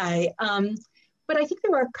amazing guy. But I think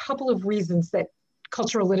there were a couple of reasons that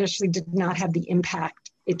cultural literacy did not have the impact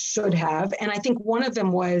it should have. And I think one of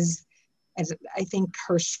them was, as I think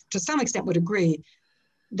Hirsch to some extent would agree,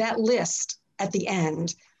 that list at the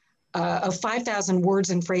end of 5,000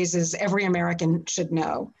 words and phrases every American should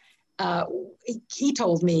know. He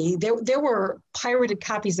told me there were pirated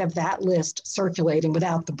copies of that list circulating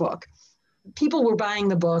without the book. People were buying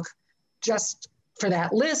the book just for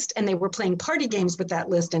that list, and they were playing party games with that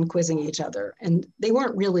list and quizzing each other, and they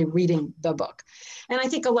weren't really reading the book. And I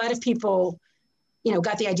think a lot of people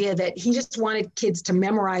got the idea that he just wanted kids to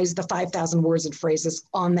memorize the 5,000 words and phrases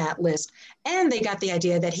on that list. And they got the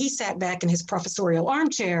idea that he sat back in his professorial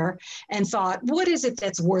armchair and thought, what is it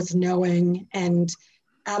that's worth knowing? And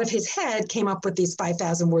out of his head came up with these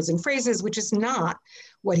 5,000 words and phrases, which is not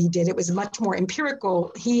what he did. It was much more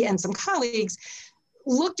empirical. He and some colleagues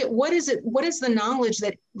looked at what is the knowledge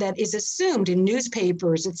that is assumed in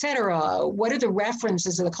newspapers, et cetera. What are the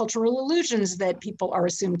references or the cultural allusions that people are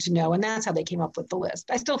assumed to know? And that's how they came up with the list.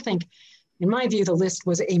 I still think, in my view, the list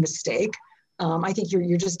was a mistake. I think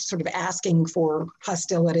you're just sort of asking for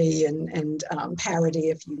hostility and parody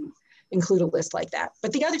if you include a list like that.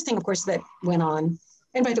 But the other thing, of course, that went on,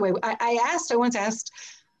 and by the way, I once asked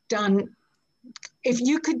Don, if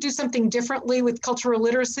you could do something differently with cultural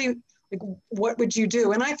literacy, like, what would you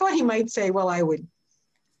do? And I thought he might say, well, I would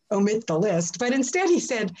omit the list. But instead he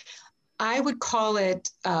said, I would call it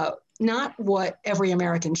not what every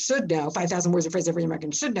American should know, 5,000 words of phrase every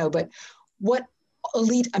American should know, but what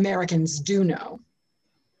elite Americans do know.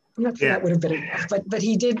 I'm not sure that would have been enough, but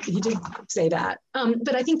he did say that.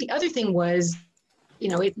 But I think the other thing was,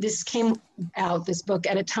 this came out, this book,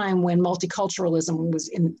 at a time when multiculturalism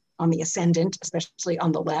was on the ascendant, especially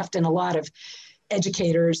on the left, and a lot of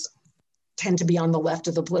educators tend to be on the left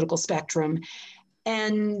of the political spectrum.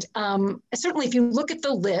 And certainly if you look at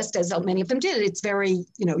the list, as many of them did, it's very,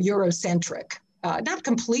 Eurocentric, not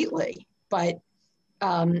completely, but,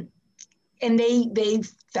 and they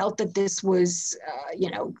felt that this was,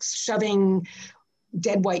 shoving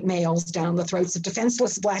dead white males down the throats of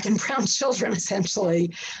defenseless Black and brown children,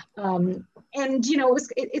 essentially. And,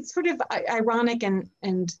 it's sort of ironic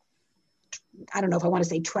and I don't know if I want to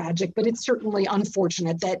say tragic, but it's certainly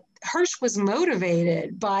unfortunate that Hirsch was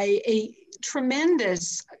motivated by a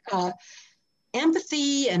tremendous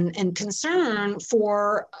empathy and concern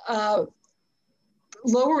for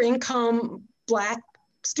lower income Black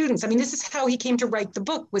students. I mean, this is how he came to write the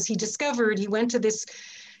book. Was he discovered, he went to this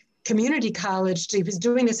community college, he was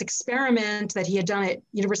doing this experiment that he had done at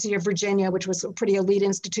University of Virginia, which was a pretty elite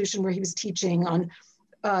institution where he was teaching on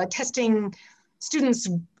testing students'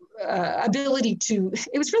 ability to,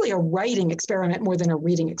 it was really a writing experiment more than a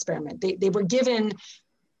reading experiment. They were given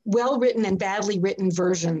well-written and badly written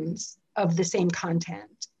versions of the same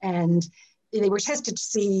content. And they were tested to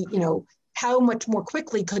see, how much more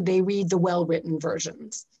quickly could they read the well-written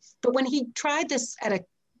versions. But when he tried this at a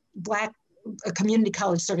community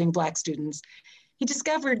college serving Black students, he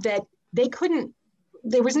discovered that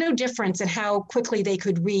there was no difference in how quickly they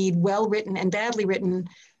could read well-written and badly written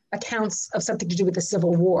accounts of something to do with the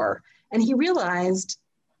Civil War. And he realized,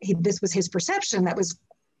 this was his perception, that was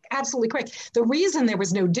absolutely correct. The reason there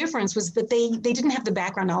was no difference was that they didn't have the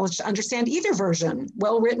background knowledge to understand either version,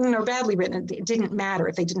 well-written or badly written. It didn't matter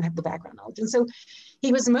if they didn't have the background knowledge. And so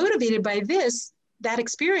he was motivated by that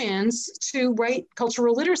experience to write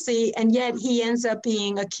cultural literacy, and yet he ends up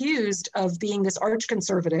being accused of being this arch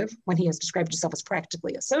conservative when he has described himself as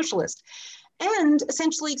practically a socialist, and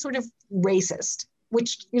essentially sort of racist,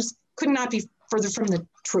 which could not be further from the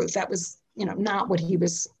truth. That was, not what he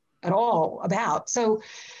was at all about. So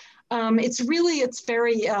it's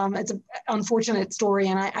an unfortunate story.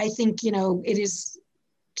 And I think, it is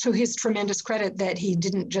to his tremendous credit that he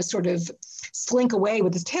didn't just sort of slink away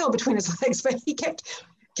with his tail between his legs, but he kept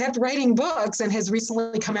writing books and has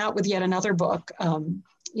recently come out with yet another book. And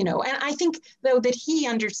I think though that he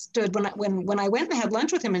understood when I went and had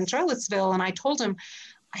lunch with him in Charlottesville, and I told him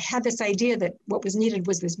I had this idea that what was needed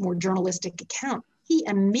was this more journalistic account. He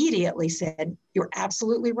immediately said, "You're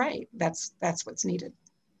absolutely right. That's what's needed."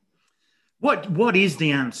 What is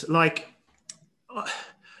the answer? I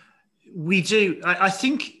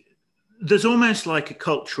think there's almost like a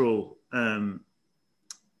cultural, a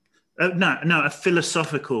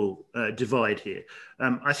philosophical divide here.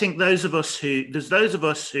 I think there's those of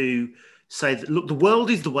us who say that, look, the world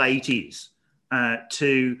is the way it is.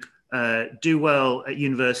 To do well at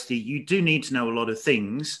university, you do need to know a lot of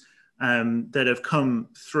things that have come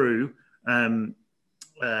through,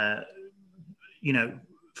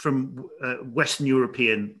 from Western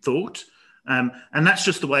European thought. And that's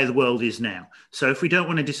just the way the world is now. So if we don't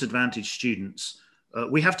want to disadvantage students,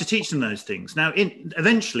 we have to teach them those things. Now,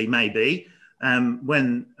 eventually, maybe,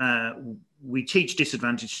 when we teach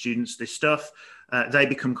disadvantaged students this stuff, they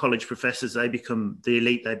become college professors, they become the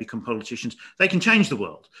elite, they become politicians, they can change the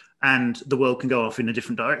world, and the world can go off in a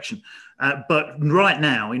different direction. But right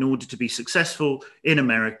now, in order to be successful in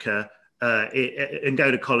America, and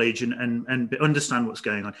go to college and understand what's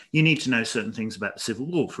going on, you need to know certain things about the Civil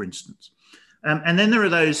War, for instance. And then there are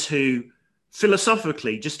those who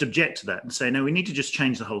philosophically just object to that and say, no, we need to just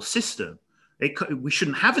change the whole system. We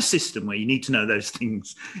shouldn't have a system where you need to know those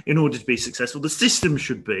things in order to be successful. The system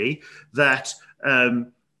should be that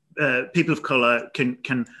people of color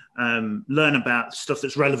can learn about stuff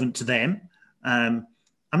that's relevant to them.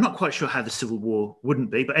 I'm not quite sure how the Civil War wouldn't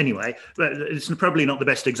be, but anyway, it's probably not the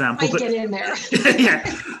best example. But get in there. Yeah.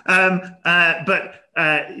 But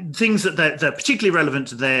things that they're particularly relevant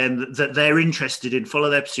to them, that they're interested in, follow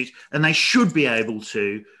their pursuits, and they should be able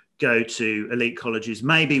to go to elite colleges.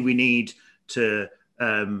 Maybe we need to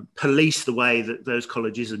police the way that those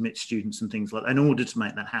colleges admit students and things like that in order to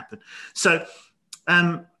make that happen. So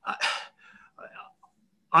I'm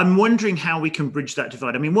wondering how we can bridge that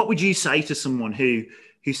divide. I mean, what would you say to someone who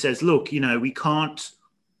says, look, we can't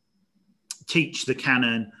teach the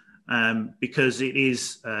canon because it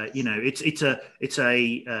is, it's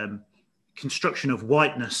a construction of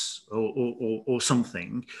whiteness or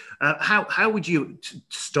something. How would you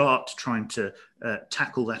start trying to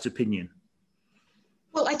tackle that opinion?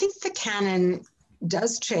 Well, I think the canon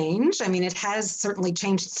does change. I mean, it has certainly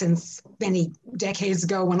changed since many decades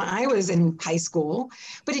ago when I was in high school,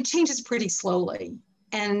 but it changes pretty slowly.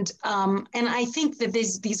 And I think that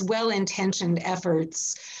these well-intentioned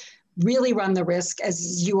efforts really run the risk,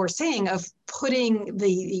 as you were saying, of putting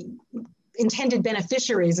the intended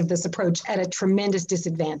beneficiaries of this approach at a tremendous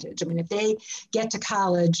disadvantage. I mean, if they get to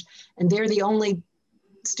college and they're the only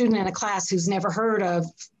student in a class who's never heard of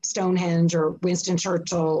Stonehenge or Winston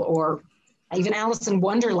Churchill or even Alice in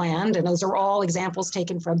Wonderland, and those are all examples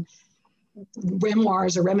taken from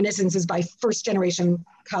memoirs or reminiscences by first-generation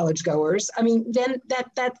college goers, I mean, then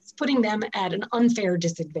that's putting them at an unfair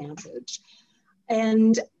disadvantage.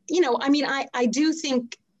 And, I mean, I do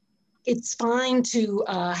think it's fine to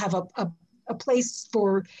have a place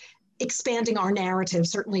for expanding our narrative,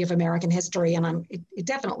 certainly of American history, and it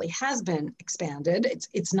definitely has been expanded.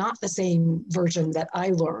 It's not the same version that I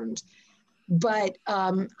learned, but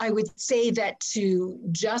I would say that to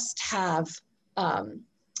just have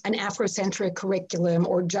an Afrocentric curriculum,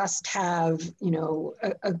 or just have, you know,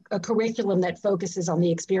 a curriculum that focuses on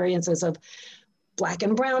the experiences of Black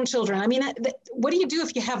and brown children. I mean, what do you do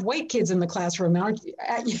if you have white kids in the classroom?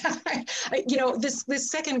 You know,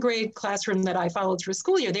 this second grade classroom that I followed through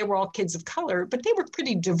school year, they were all kids of color, but they were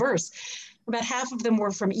pretty diverse. About half of them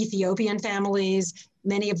were from Ethiopian families.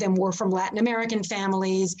 Many of them were from Latin American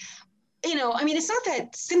families. You know, I mean, it's not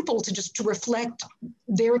that simple to reflect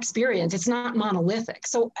their experience. It's not monolithic.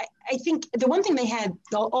 So I think the one thing they had,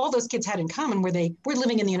 all those kids had in common, were they were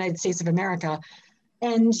living in the United States of America.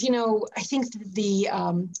 And, you know, I think the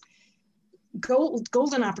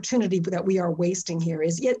golden opportunity that we are wasting here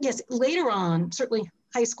is, yes, later on, certainly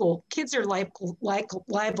high school, kids are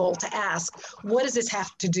liable to ask, what does this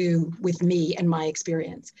have to do with me and my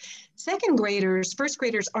experience? Second graders, first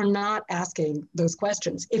graders are not asking those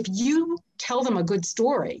questions. If you tell them a good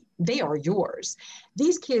story, they are yours.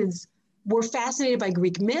 These kids were fascinated by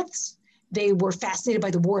Greek myths. They were fascinated by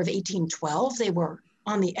the War of 1812. They were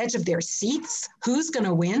on the edge of their seats. Who's going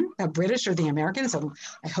to win, the British or the Americans? So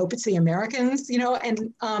I hope it's the Americans, you know.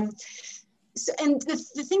 And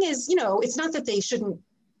the thing is, you know, it's not that they shouldn't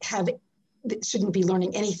be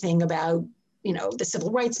learning anything about, you know, the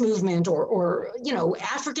civil rights movement or you know,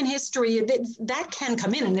 African history. That can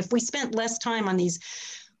come in. And if we spent less time on these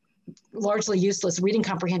largely useless reading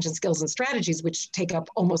comprehension skills and strategies, which take up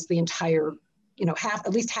almost the entire, you know,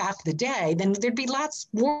 at least half the day, then there'd be lots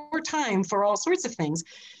more time for all sorts of things.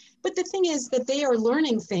 But the thing is that they are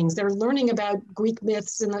learning things. They're learning about Greek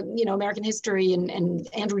myths and, you know, American history and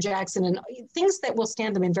Andrew Jackson and things that will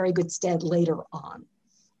stand them in very good stead later on.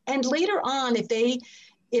 And later on, if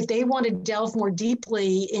they want to delve more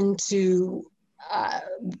deeply into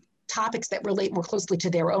topics that relate more closely to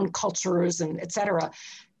their own cultures and et cetera,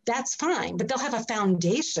 that's fine. But they'll have a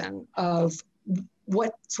foundation of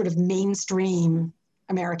what sort of mainstream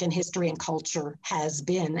American history and culture has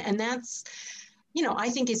been. And that's, you know, I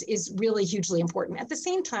think is really hugely important. At the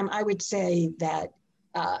same time, I would say that,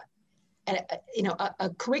 you know, a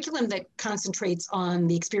curriculum that concentrates on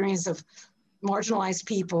the experience of marginalized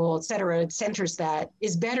people, et cetera, centers that,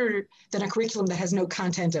 is better than a curriculum that has no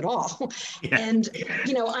content at all. Yeah. And,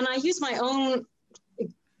 you know, and I use my own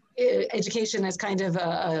education as kind of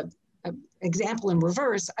a example in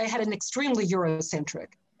reverse. I had an extremely Eurocentric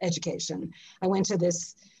education. I went to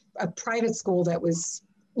a private school that was,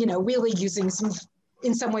 you know, really using some,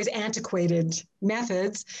 in some ways, antiquated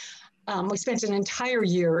methods. We spent an entire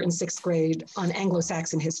year in sixth grade on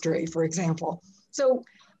Anglo-Saxon history, for example. So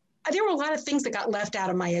there were a lot of things that got left out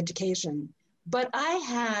of my education, but I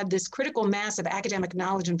had this critical mass of academic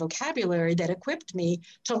knowledge and vocabulary that equipped me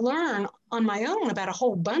to learn on my own about a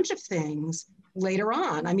whole bunch of things later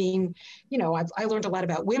on. I mean, you know, I learned a lot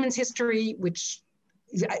about women's history, which,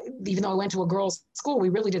 even though I went to a girls' school, we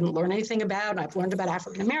really didn't learn anything about. I've learned about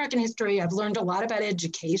African-American history. I've learned a lot about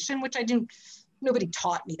education, which nobody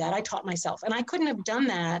taught me that. I taught myself. And I couldn't have done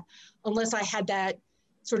that unless I had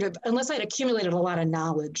unless I'd accumulated a lot of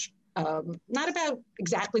knowledge, not about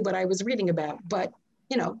exactly what I was reading about, but,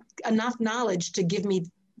 you know, enough knowledge to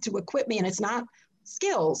equip me. And it's not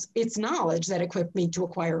skills, it's knowledge that equipped me to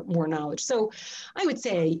acquire more knowledge. So I would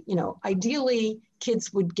say, you know, ideally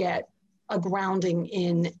kids would get a grounding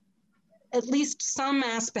in at least some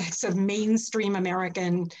aspects of mainstream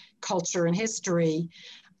American culture and history.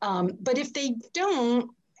 But if they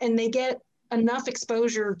don't, and they get enough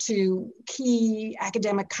exposure to key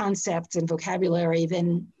academic concepts and vocabulary,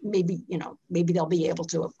 then maybe they'll be able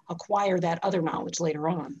to acquire that other knowledge later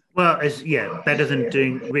on. Well, better than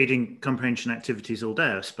doing reading comprehension activities all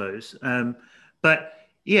day, I suppose. But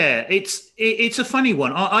yeah, it's a funny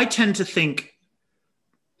one. I tend to think,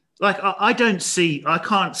 like, I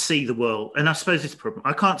can't see the world, and I suppose it's a problem.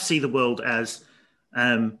 I can't see the world as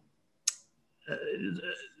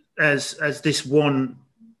this one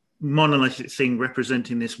monolithic thing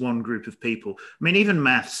representing this one group of people. I mean, even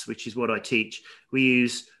maths, which is what I teach, we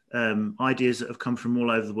use ideas that have come from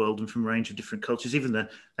all over the world and from a range of different cultures, even the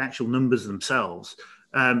actual numbers themselves.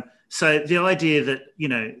 So the idea that, you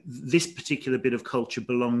know, this particular bit of culture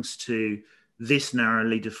belongs to this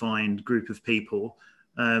narrowly defined group of people,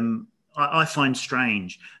 I find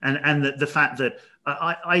strange. And the fact that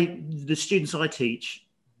the students I teach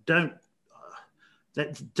don't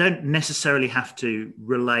necessarily have to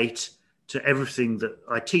relate to everything that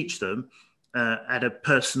I teach them at a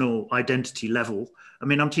personal identity level. I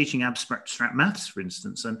mean, I'm teaching abstract maths, for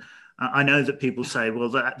instance, and I know that people say, well,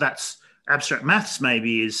 that's abstract maths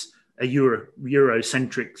maybe is a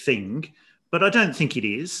Eurocentric thing, but I don't think it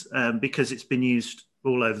is, because it's been used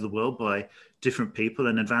all over the world by different people,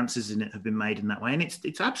 and advances in it have been made in that way. And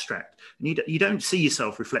it's abstract, and you don't see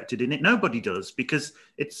yourself reflected in it. Nobody does, because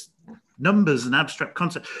it's numbers and abstract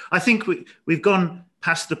concept. I think we've gone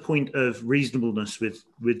past the point of reasonableness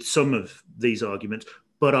with some of these arguments,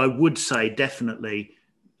 but I would say definitely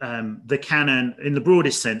the canon, in the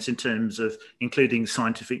broadest sense, in terms of including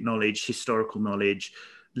scientific knowledge, historical knowledge,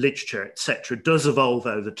 literature, etc., does evolve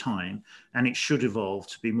over time, and it should evolve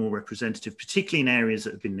to be more representative, particularly in areas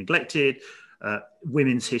that have been neglected.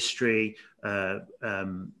 Women's history,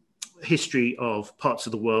 history of parts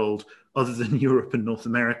of the world other than Europe and North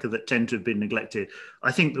America that tend to have been neglected.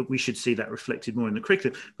 I think that we should see that reflected more in the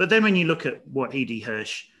curriculum. But then when you look at what E.D.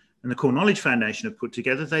 Hirsch and the Core Knowledge Foundation have put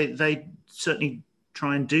together, they certainly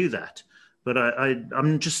try and do that. But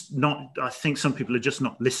I'm just not, I think some people are just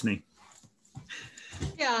not listening.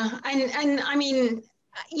 Yeah, and I mean,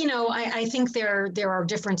 you know, I think there are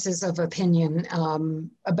differences of opinion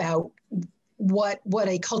about what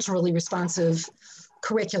a culturally responsive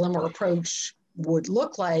curriculum or approach would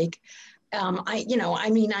look like. I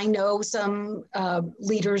know some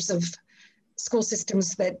leaders of school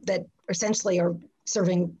systems that essentially are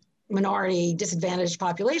serving minority disadvantaged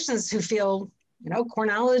populations who feel, you know, core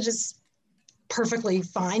knowledge is perfectly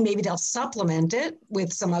fine. Maybe they'll supplement it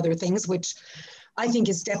with some other things, which I think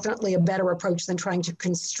is definitely a better approach than trying to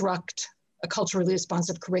construct a culturally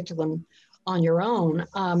responsive curriculum on your own.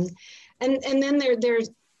 And then there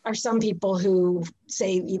are some people who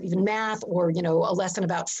say even math, or, you know, a lesson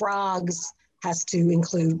about frogs has to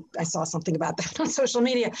include, I saw something about that on social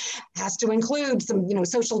media, has to include some, you know,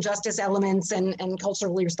 social justice elements and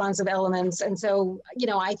culturally responsive elements. And so, you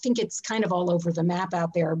know, I think it's kind of all over the map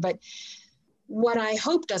out there. But what I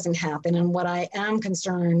hope doesn't happen, and what I am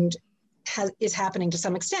concerned is happening to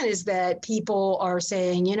some extent, is that people are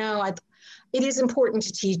saying, you know, it is important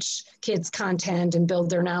to teach kids content and build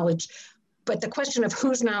their knowledge, but the question of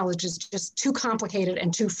whose knowledge is just too complicated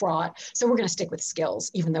and too fraught. So we're going to stick with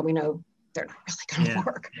skills, even though we know they're not really going to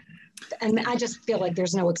work. And I just feel like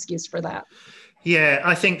there's no excuse for that. Yeah,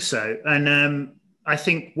 I think so. And I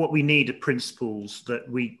think what we need are principles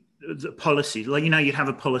that the policy, like, you know, you have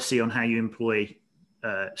a policy on how you employ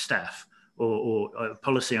staff, or a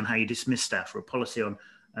policy on how you dismiss staff, or a policy on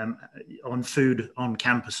food on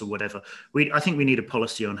campus or whatever. I think we need a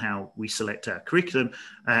policy on how we select our curriculum,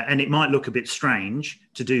 and it might look a bit strange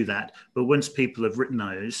to do that, but once people have written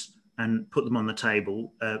those and put them on the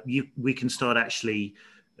table, we can start actually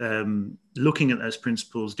looking at those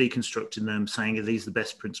principles, deconstructing them, saying, are these the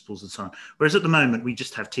best principles, and so on. Whereas at the moment, we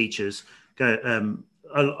just have teachers go,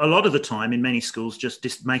 a lot of the time in many schools,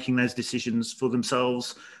 just making those decisions for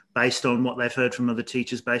themselves based on what they've heard from other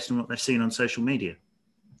teachers, based on what they've seen on social media.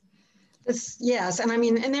 Yes, and I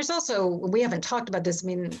mean, and there's also, we haven't talked about this, I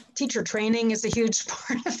mean, teacher training is a huge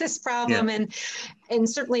part of this problem. Yeah. And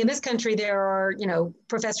certainly in this country, there are, you know,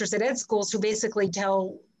 professors at ed schools who basically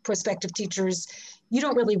tell prospective teachers, you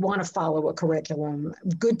don't really want to follow a curriculum.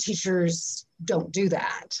 Good teachers don't do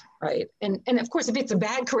that, right? And of course, if it's a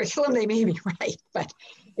bad curriculum, they may be right, but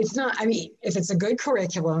it's not, I mean, if it's a good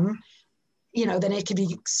curriculum, you know, then it can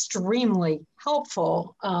be extremely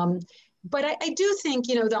helpful. But I do think,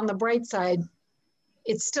 you know, on the bright side,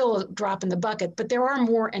 it's still a drop in the bucket, but there are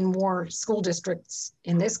more and more school districts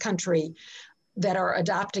in this country that are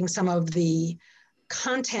adopting some of the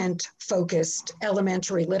content-focused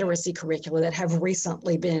elementary literacy curricula that have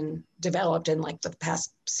recently been developed in like the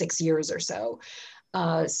past 6 years or so.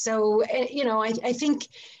 So, you know, I think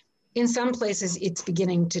in some places it's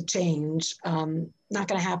beginning to change. Not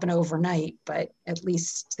going to happen overnight, but at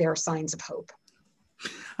least there are signs of hope.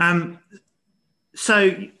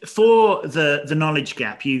 So for the knowledge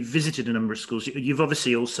gap, you've visited a number of schools. You've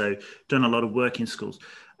obviously also done a lot of work in schools.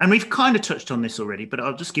 And we've kind of touched on this already, but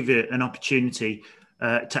I'll just give you an opportunity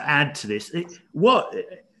to add to this. What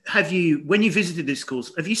have you, when you visited these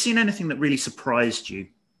schools, have you seen anything that really surprised you?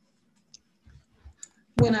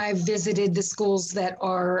 When I visited the schools that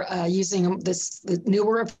are using the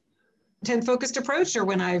newer content-focused approach, or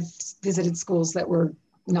when I've visited schools that were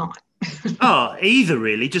not? Oh, either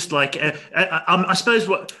really. Just like, I suppose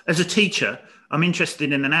as a teacher, I'm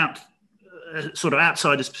interested in sort of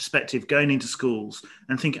outsider's perspective, going into schools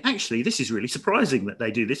and thinking, actually, this is really surprising that they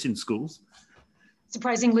do this in schools.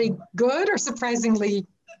 Surprisingly good or surprisingly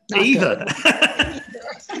not either? Good?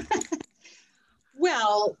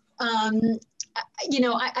 Well, you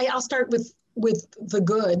know, I'll start with the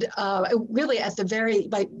good. Really, at the very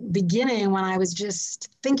beginning, when I was just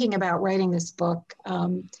thinking about writing this book,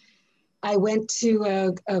 I went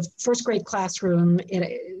to a first grade classroom in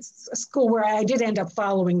a school where I did end up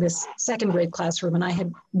following this second grade classroom, and I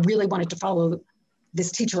had really wanted to follow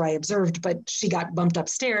this teacher I observed, but she got bumped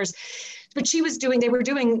upstairs. But they were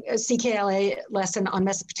doing a CKLA lesson on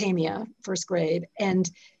Mesopotamia, first grade, and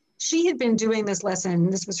she had been doing this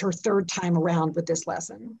lesson. This was her third time around with this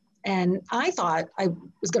lesson. And I thought I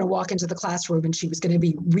was going to walk into the classroom and she was going to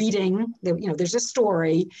be reading, there's a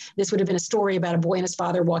story. This would have been a story about a boy and his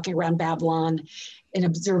father walking around Babylon and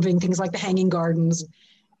observing things like the Hanging Gardens.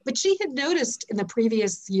 But she had noticed in the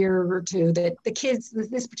previous year or two that the kids,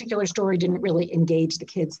 this particular story didn't really engage the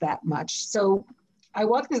kids that much. So I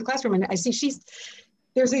walked into the classroom and I see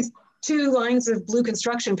there's these 2 lines of blue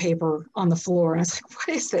construction paper on the floor. And I was like, what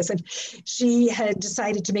is this? And she had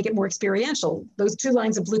decided to make it more experiential. Those 2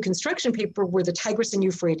 lines of blue construction paper were the Tigris and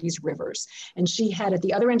Euphrates rivers. And she had at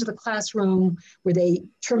the other end of the classroom where they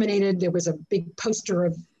terminated, there was a big poster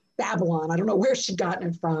of Babylon. I don't know where she'd gotten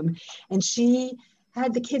it from. And she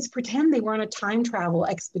had the kids pretend they were on a time travel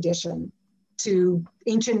expedition to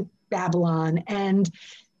ancient Babylon. And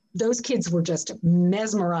those kids were just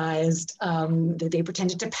mesmerized. They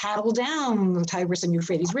pretended to paddle down the Tigris and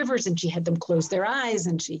Euphrates rivers, and she had them close their eyes,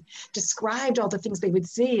 and she described all the things they would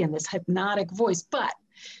see in this hypnotic voice. But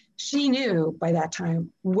she knew by that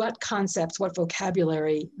time what concepts, what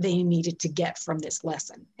vocabulary they needed to get from this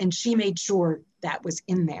lesson. And she made sure that was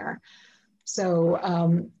in there. So,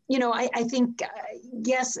 I think,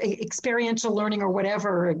 yes, experiential learning or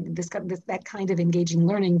whatever, that kind of engaging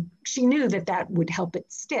learning, she knew that would help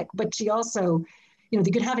it stick. But she also,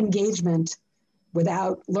 they could have engagement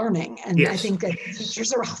without learning. And yes. I think that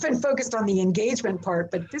teachers are often focused on the engagement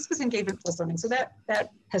part, but this was engagement plus learning. So that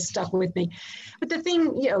has stuck with me. But the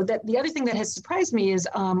thing, that the other thing that has surprised me is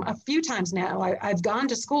a few times now, I've gone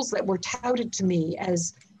to schools that were touted to me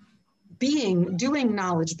as doing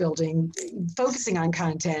knowledge building, focusing on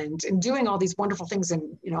content and doing all these wonderful things.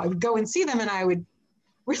 And, I would go and see them and I would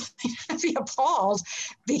really be appalled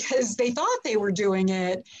because they thought they were doing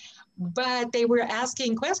it, but they were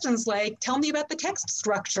asking questions like, tell me about the text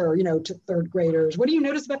structure, to third graders. What do you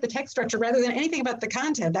notice about the text structure rather than anything about the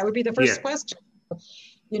content? That would be the first question.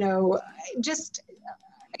 I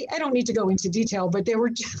don't need to go into detail, but they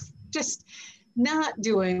were just not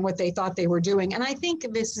doing what they thought they were doing. And I think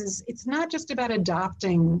it's not just about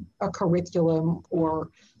adopting a curriculum or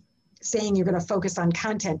saying you're going to focus on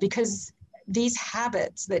content, because these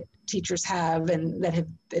habits that teachers have and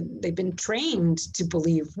they've been trained to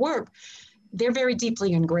believe work, they're very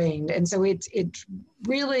deeply ingrained. And so it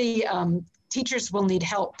really, teachers will need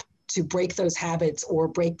help to break those habits or or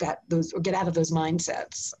get out of those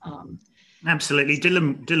mindsets. Absolutely.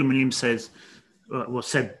 Dylan Williams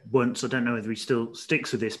said once, I don't know whether he still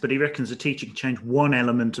sticks with this, but he reckons a teacher can change one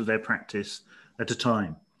element of their practice at a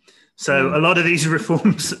time. So a lot of these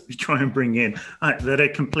reforms that we try and bring in, that are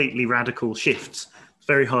completely radical shifts. It's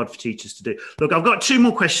very hard for teachers to do. Look, I've got 2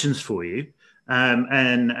 more questions for you.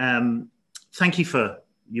 And thank you for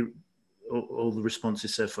all the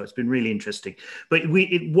responses so far. It's been really interesting. But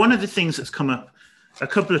one of the things that's come up a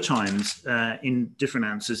couple of times in different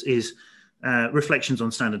answers is reflections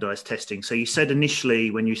on standardized testing. So you said initially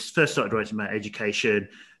when you first started writing about education,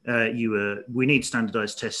 we need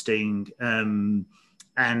standardized testing,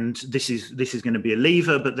 and this is going to be a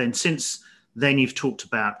lever. But then since then you've talked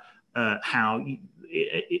about how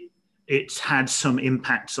it's had some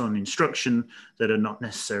impacts on instruction that are not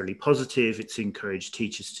necessarily positive. It's encouraged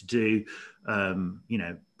teachers to do,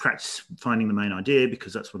 practice finding the main idea,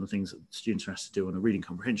 because that's one of the things that students are asked to do on a reading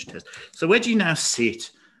comprehension test. So where do you now sit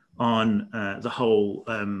on the whole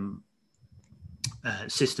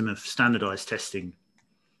system of standardized testing?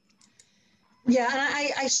 Yeah,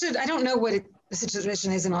 and I don't know what the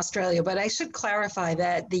situation is in Australia, but I should clarify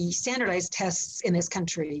that the standardized tests in this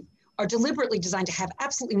country are deliberately designed to have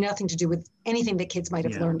absolutely nothing to do with anything that kids might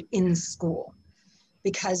have learned in school.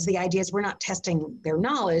 Because the idea is we're not testing their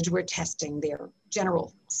knowledge, we're testing their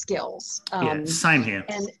general skills. Same here.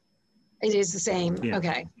 And it is the same. Yeah.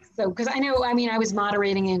 Okay. So, because I was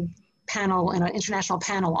moderating an international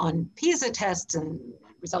panel on PISA tests and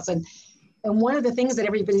results. And one of the things that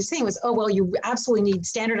everybody's saying was, oh, well, you absolutely need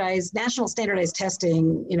national standardized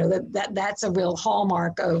testing. That's a real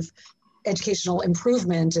hallmark of educational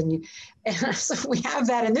improvement. And so we have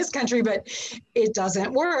that in this country, but it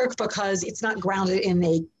doesn't work because it's not grounded in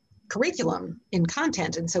a curriculum, in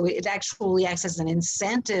content. And so it actually acts as an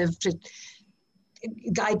incentive to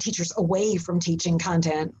guide teachers away from teaching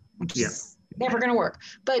content, which is never going to work.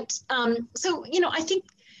 But I think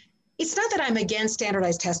it's not that I'm against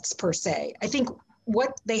standardized tests per se. I think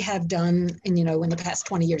what they have done, and in the past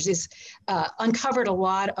 20 years, is uncovered a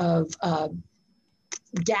lot of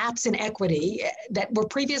gaps in equity that were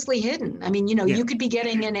previously hidden. I mean, you could be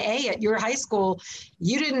getting an A at your high school.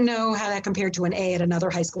 You didn't know how that compared to an A at another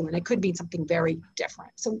high school, and it could be something very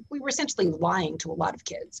different. So we were essentially lying to a lot of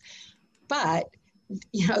kids. But,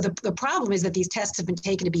 the problem is that these tests have been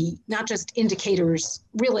taken to be not just indicators,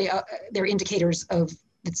 really, they're indicators of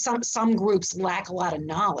that some groups lack a lot of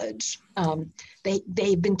knowledge.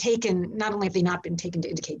 They've been taken, not only have they not been taken to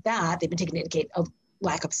indicate that, they've been taken to indicate a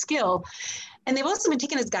lack of skill. And they've also been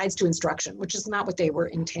taken as guides to instruction, which is not what they were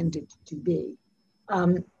intended to be.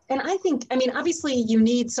 And I think, obviously you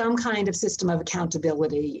need some kind of system of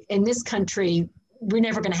accountability. In this country, we're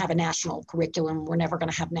never going to have a national curriculum. We're never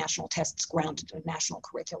going to have national tests grounded in a national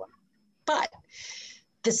curriculum. But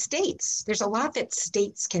the states, there's a lot that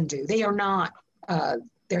states can do. They are not,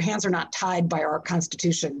 their hands are not tied by our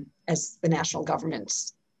Constitution as the national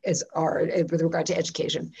governments are with regard to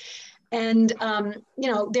education. And,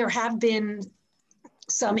 there have been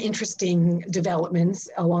some interesting developments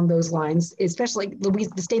along those lines, especially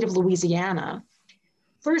the state of Louisiana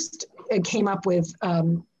first came up with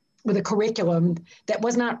a curriculum that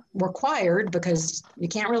was not required, because you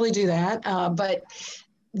can't really do that, but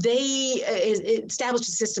they established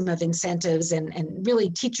a system of incentives and really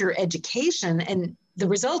teacher education. And the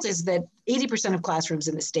result is that 80% of classrooms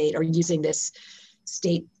in the state are using this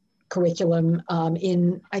state curriculum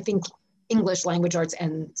in, I think, English, language arts,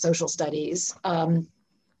 and social studies. And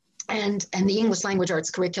the English language arts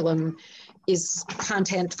curriculum is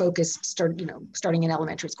content focused, starting in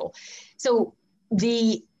elementary school. So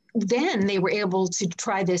then they were able to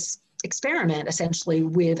try this experiment essentially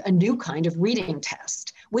with a new kind of reading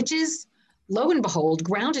test, which is, lo and behold,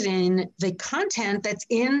 grounded in the content that's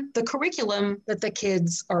in the curriculum that the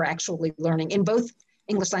kids are actually learning in both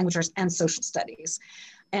English language arts and social studies.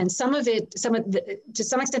 And to some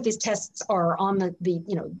extent, these tests are on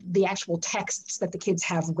the actual texts that the kids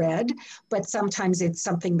have read, but sometimes it's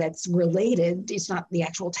something that's related. It's not the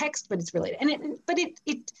actual text, but it's related. But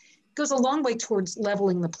it goes a long way towards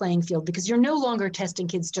leveling the playing field, because you're no longer testing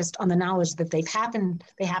kids just on the knowledge that they happen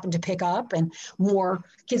to pick up, and more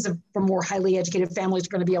kids from more highly educated families are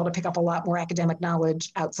going to be able to pick up a lot more academic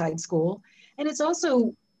knowledge outside school. And it's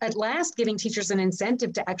also, at last, giving teachers an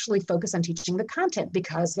incentive to actually focus on teaching the content,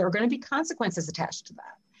 because there are going to be consequences attached to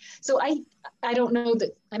that. So I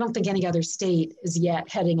don't think any other state is yet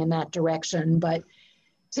heading in that direction, but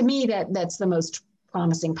to me, that's the most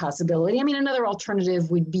promising possibility. Another alternative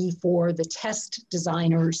would be for the test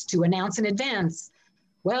designers to announce in advance,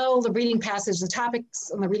 well, the topics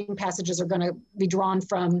on the reading passages are going to be drawn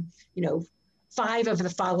from, 5 of the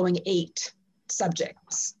following 8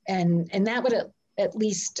 subjects. And that would at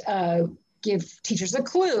least give teachers a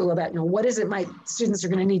clue about, what is it my students are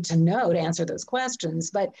going to need to know to answer those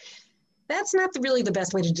questions. But that's not really the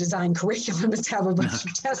best way to design curriculum, is to have a bunch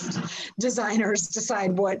of test designers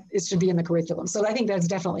decide what should be in the curriculum. So I think that's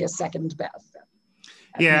definitely a second best.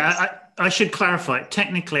 Yeah, I should clarify.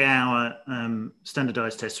 Technically, our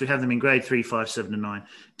standardized tests, we have them in grade 3, 5, 7, and 9.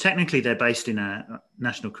 Technically, they're based in a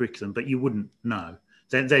national curriculum, but you wouldn't know.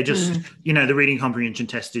 They're just, the reading comprehension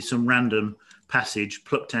test is some random passage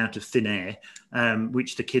plucked out of thin air,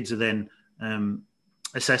 which the kids are then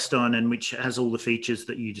assessed on, and which has all the features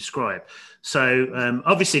that you describe. So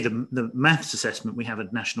obviously the maths assessment, we have a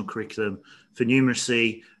national curriculum for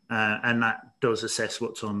numeracy, and that does assess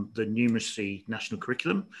what's on the numeracy national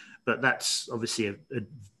curriculum, but that's obviously a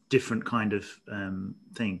different kind of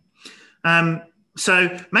thing.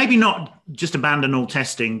 So maybe not just abandon all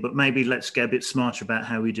testing, but maybe let's get a bit smarter about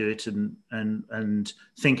how we do it, and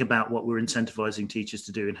think about what we're incentivizing teachers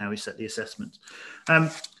to do and how we set the assessments.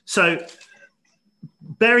 So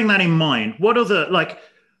bearing that in mind, what other,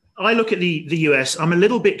 I look at the US, I'm a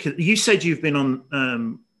little bit, you said you've been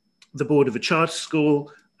on the board of a charter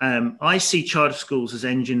school. I see charter schools as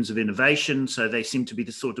engines of innovation. So they seem to be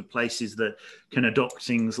the sort of places that can adopt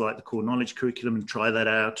things like the core knowledge curriculum and try that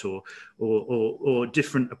out, or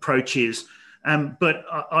different approaches. But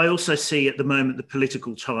I also see at the moment the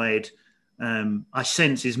political tide, I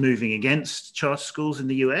sense, is moving against charter schools in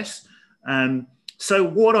the US. So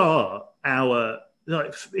what are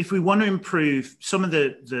if we want to improve some of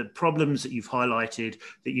the problems that you've highlighted,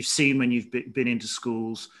 that you've seen when you've been into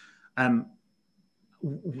schools,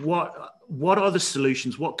 what are the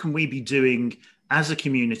solutions? What can we be doing as a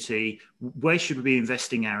community? Where should we be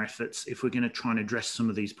investing our efforts if we're going to try and address some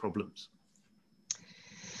of these problems?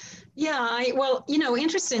 Yeah,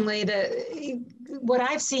 interestingly, what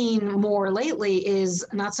I've seen more lately is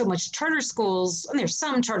not so much charter schools, and there's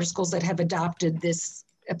some charter schools that have adopted this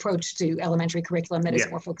approach to elementary curriculum that is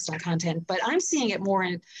more focused on content, but I'm seeing it more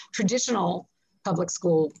in traditional public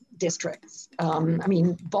school districts. I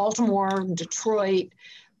mean, Baltimore, Detroit,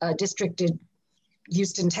 district in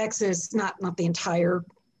Houston, Texas, not the entire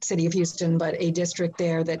city of Houston, but a district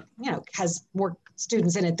there that, has more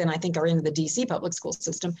students in it than I think are in the DC public school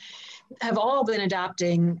system, have all been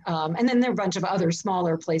adopting, and then there are a bunch of other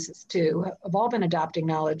smaller places too, have all been adopting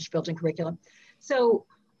knowledge building curriculum. So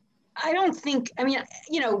I don't think,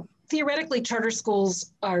 theoretically charter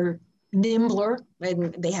schools are nimbler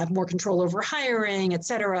and they have more control over hiring, et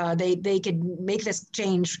cetera. They could make this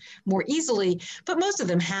change more easily, but most of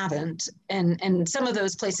them haven't. And some of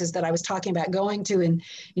those places that I was talking about going to, and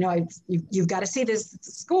you've got to see this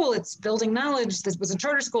school, it's building knowledge. This was a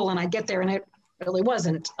charter school, and I get there and it really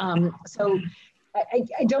wasn't. So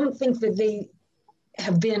I don't think that they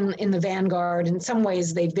have been in the vanguard. In some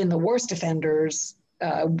ways, they've been the worst offenders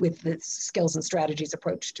with the skills and strategies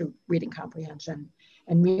approach to reading comprehension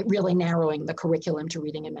and really narrowing the curriculum to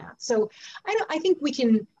reading and math. So I think we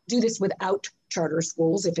can do this without charter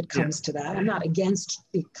schools if it comes to that. I'm not against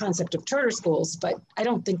the concept of charter schools, but I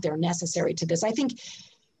don't think they're necessary to this. I think,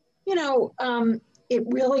 it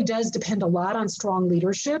really does depend a lot on strong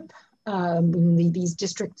leadership. These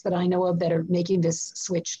districts that I know of that are making this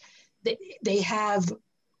switch, they have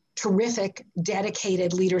terrific,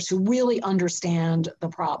 dedicated leaders who really understand the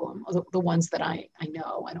problem, the ones that I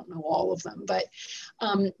know. I don't know all of them, but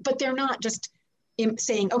they're not just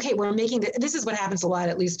saying, okay, we're making this is what happens a lot,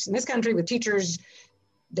 at least in this country, with teachers.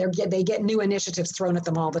 They get new initiatives thrown at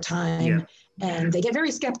them all the time, and they get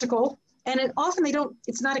very skeptical. And often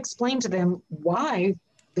it's not explained to them why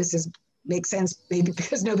this makes sense, maybe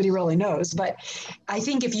because nobody really knows. But I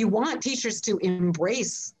think if you want teachers to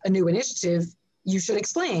embrace a new initiative, you should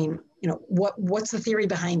explain, what's the theory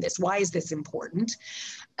behind this? Why is this important?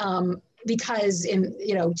 Because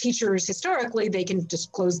teachers historically, they can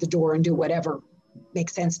just close the door and do whatever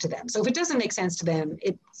makes sense to them. So if it doesn't make sense to them,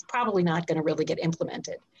 it's probably not going to really get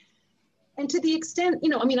implemented. And to the extent,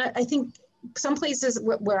 I think some places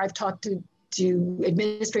where I've talked to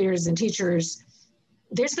administrators and teachers,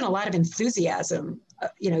 there's been a lot of enthusiasm.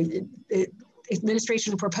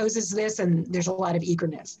 Administration proposes this and there's a lot of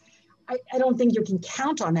eagerness. I don't think you can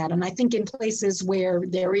count on that. And I think in places where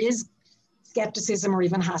there is skepticism or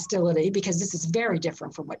even hostility, because this is very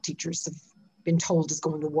different from what teachers have been told is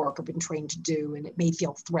going to work or been trained to do, and it may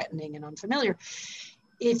feel threatening and unfamiliar.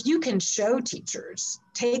 If you can show teachers,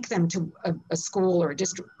 take them to a school or a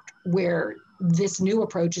district where this new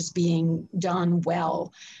approach is being done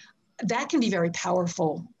well, that can be very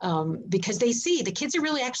powerful because they see the kids are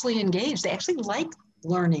really actually engaged. They actually like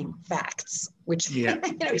learning facts, which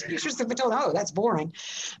teachers have been told, oh, that's boring.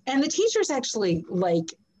 And the teachers actually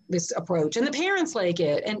like this approach and the parents like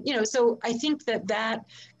it. And, so I think that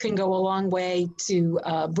can go a long way to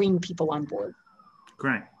bring people on board.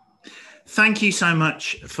 Great. Thank you so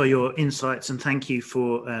much for your insights, and thank you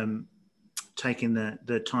for taking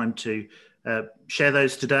the time to share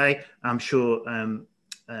those today. I'm sure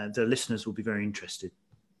the listeners will be very interested.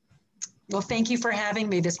 Well, thank you for having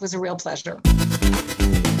me. This was a real pleasure.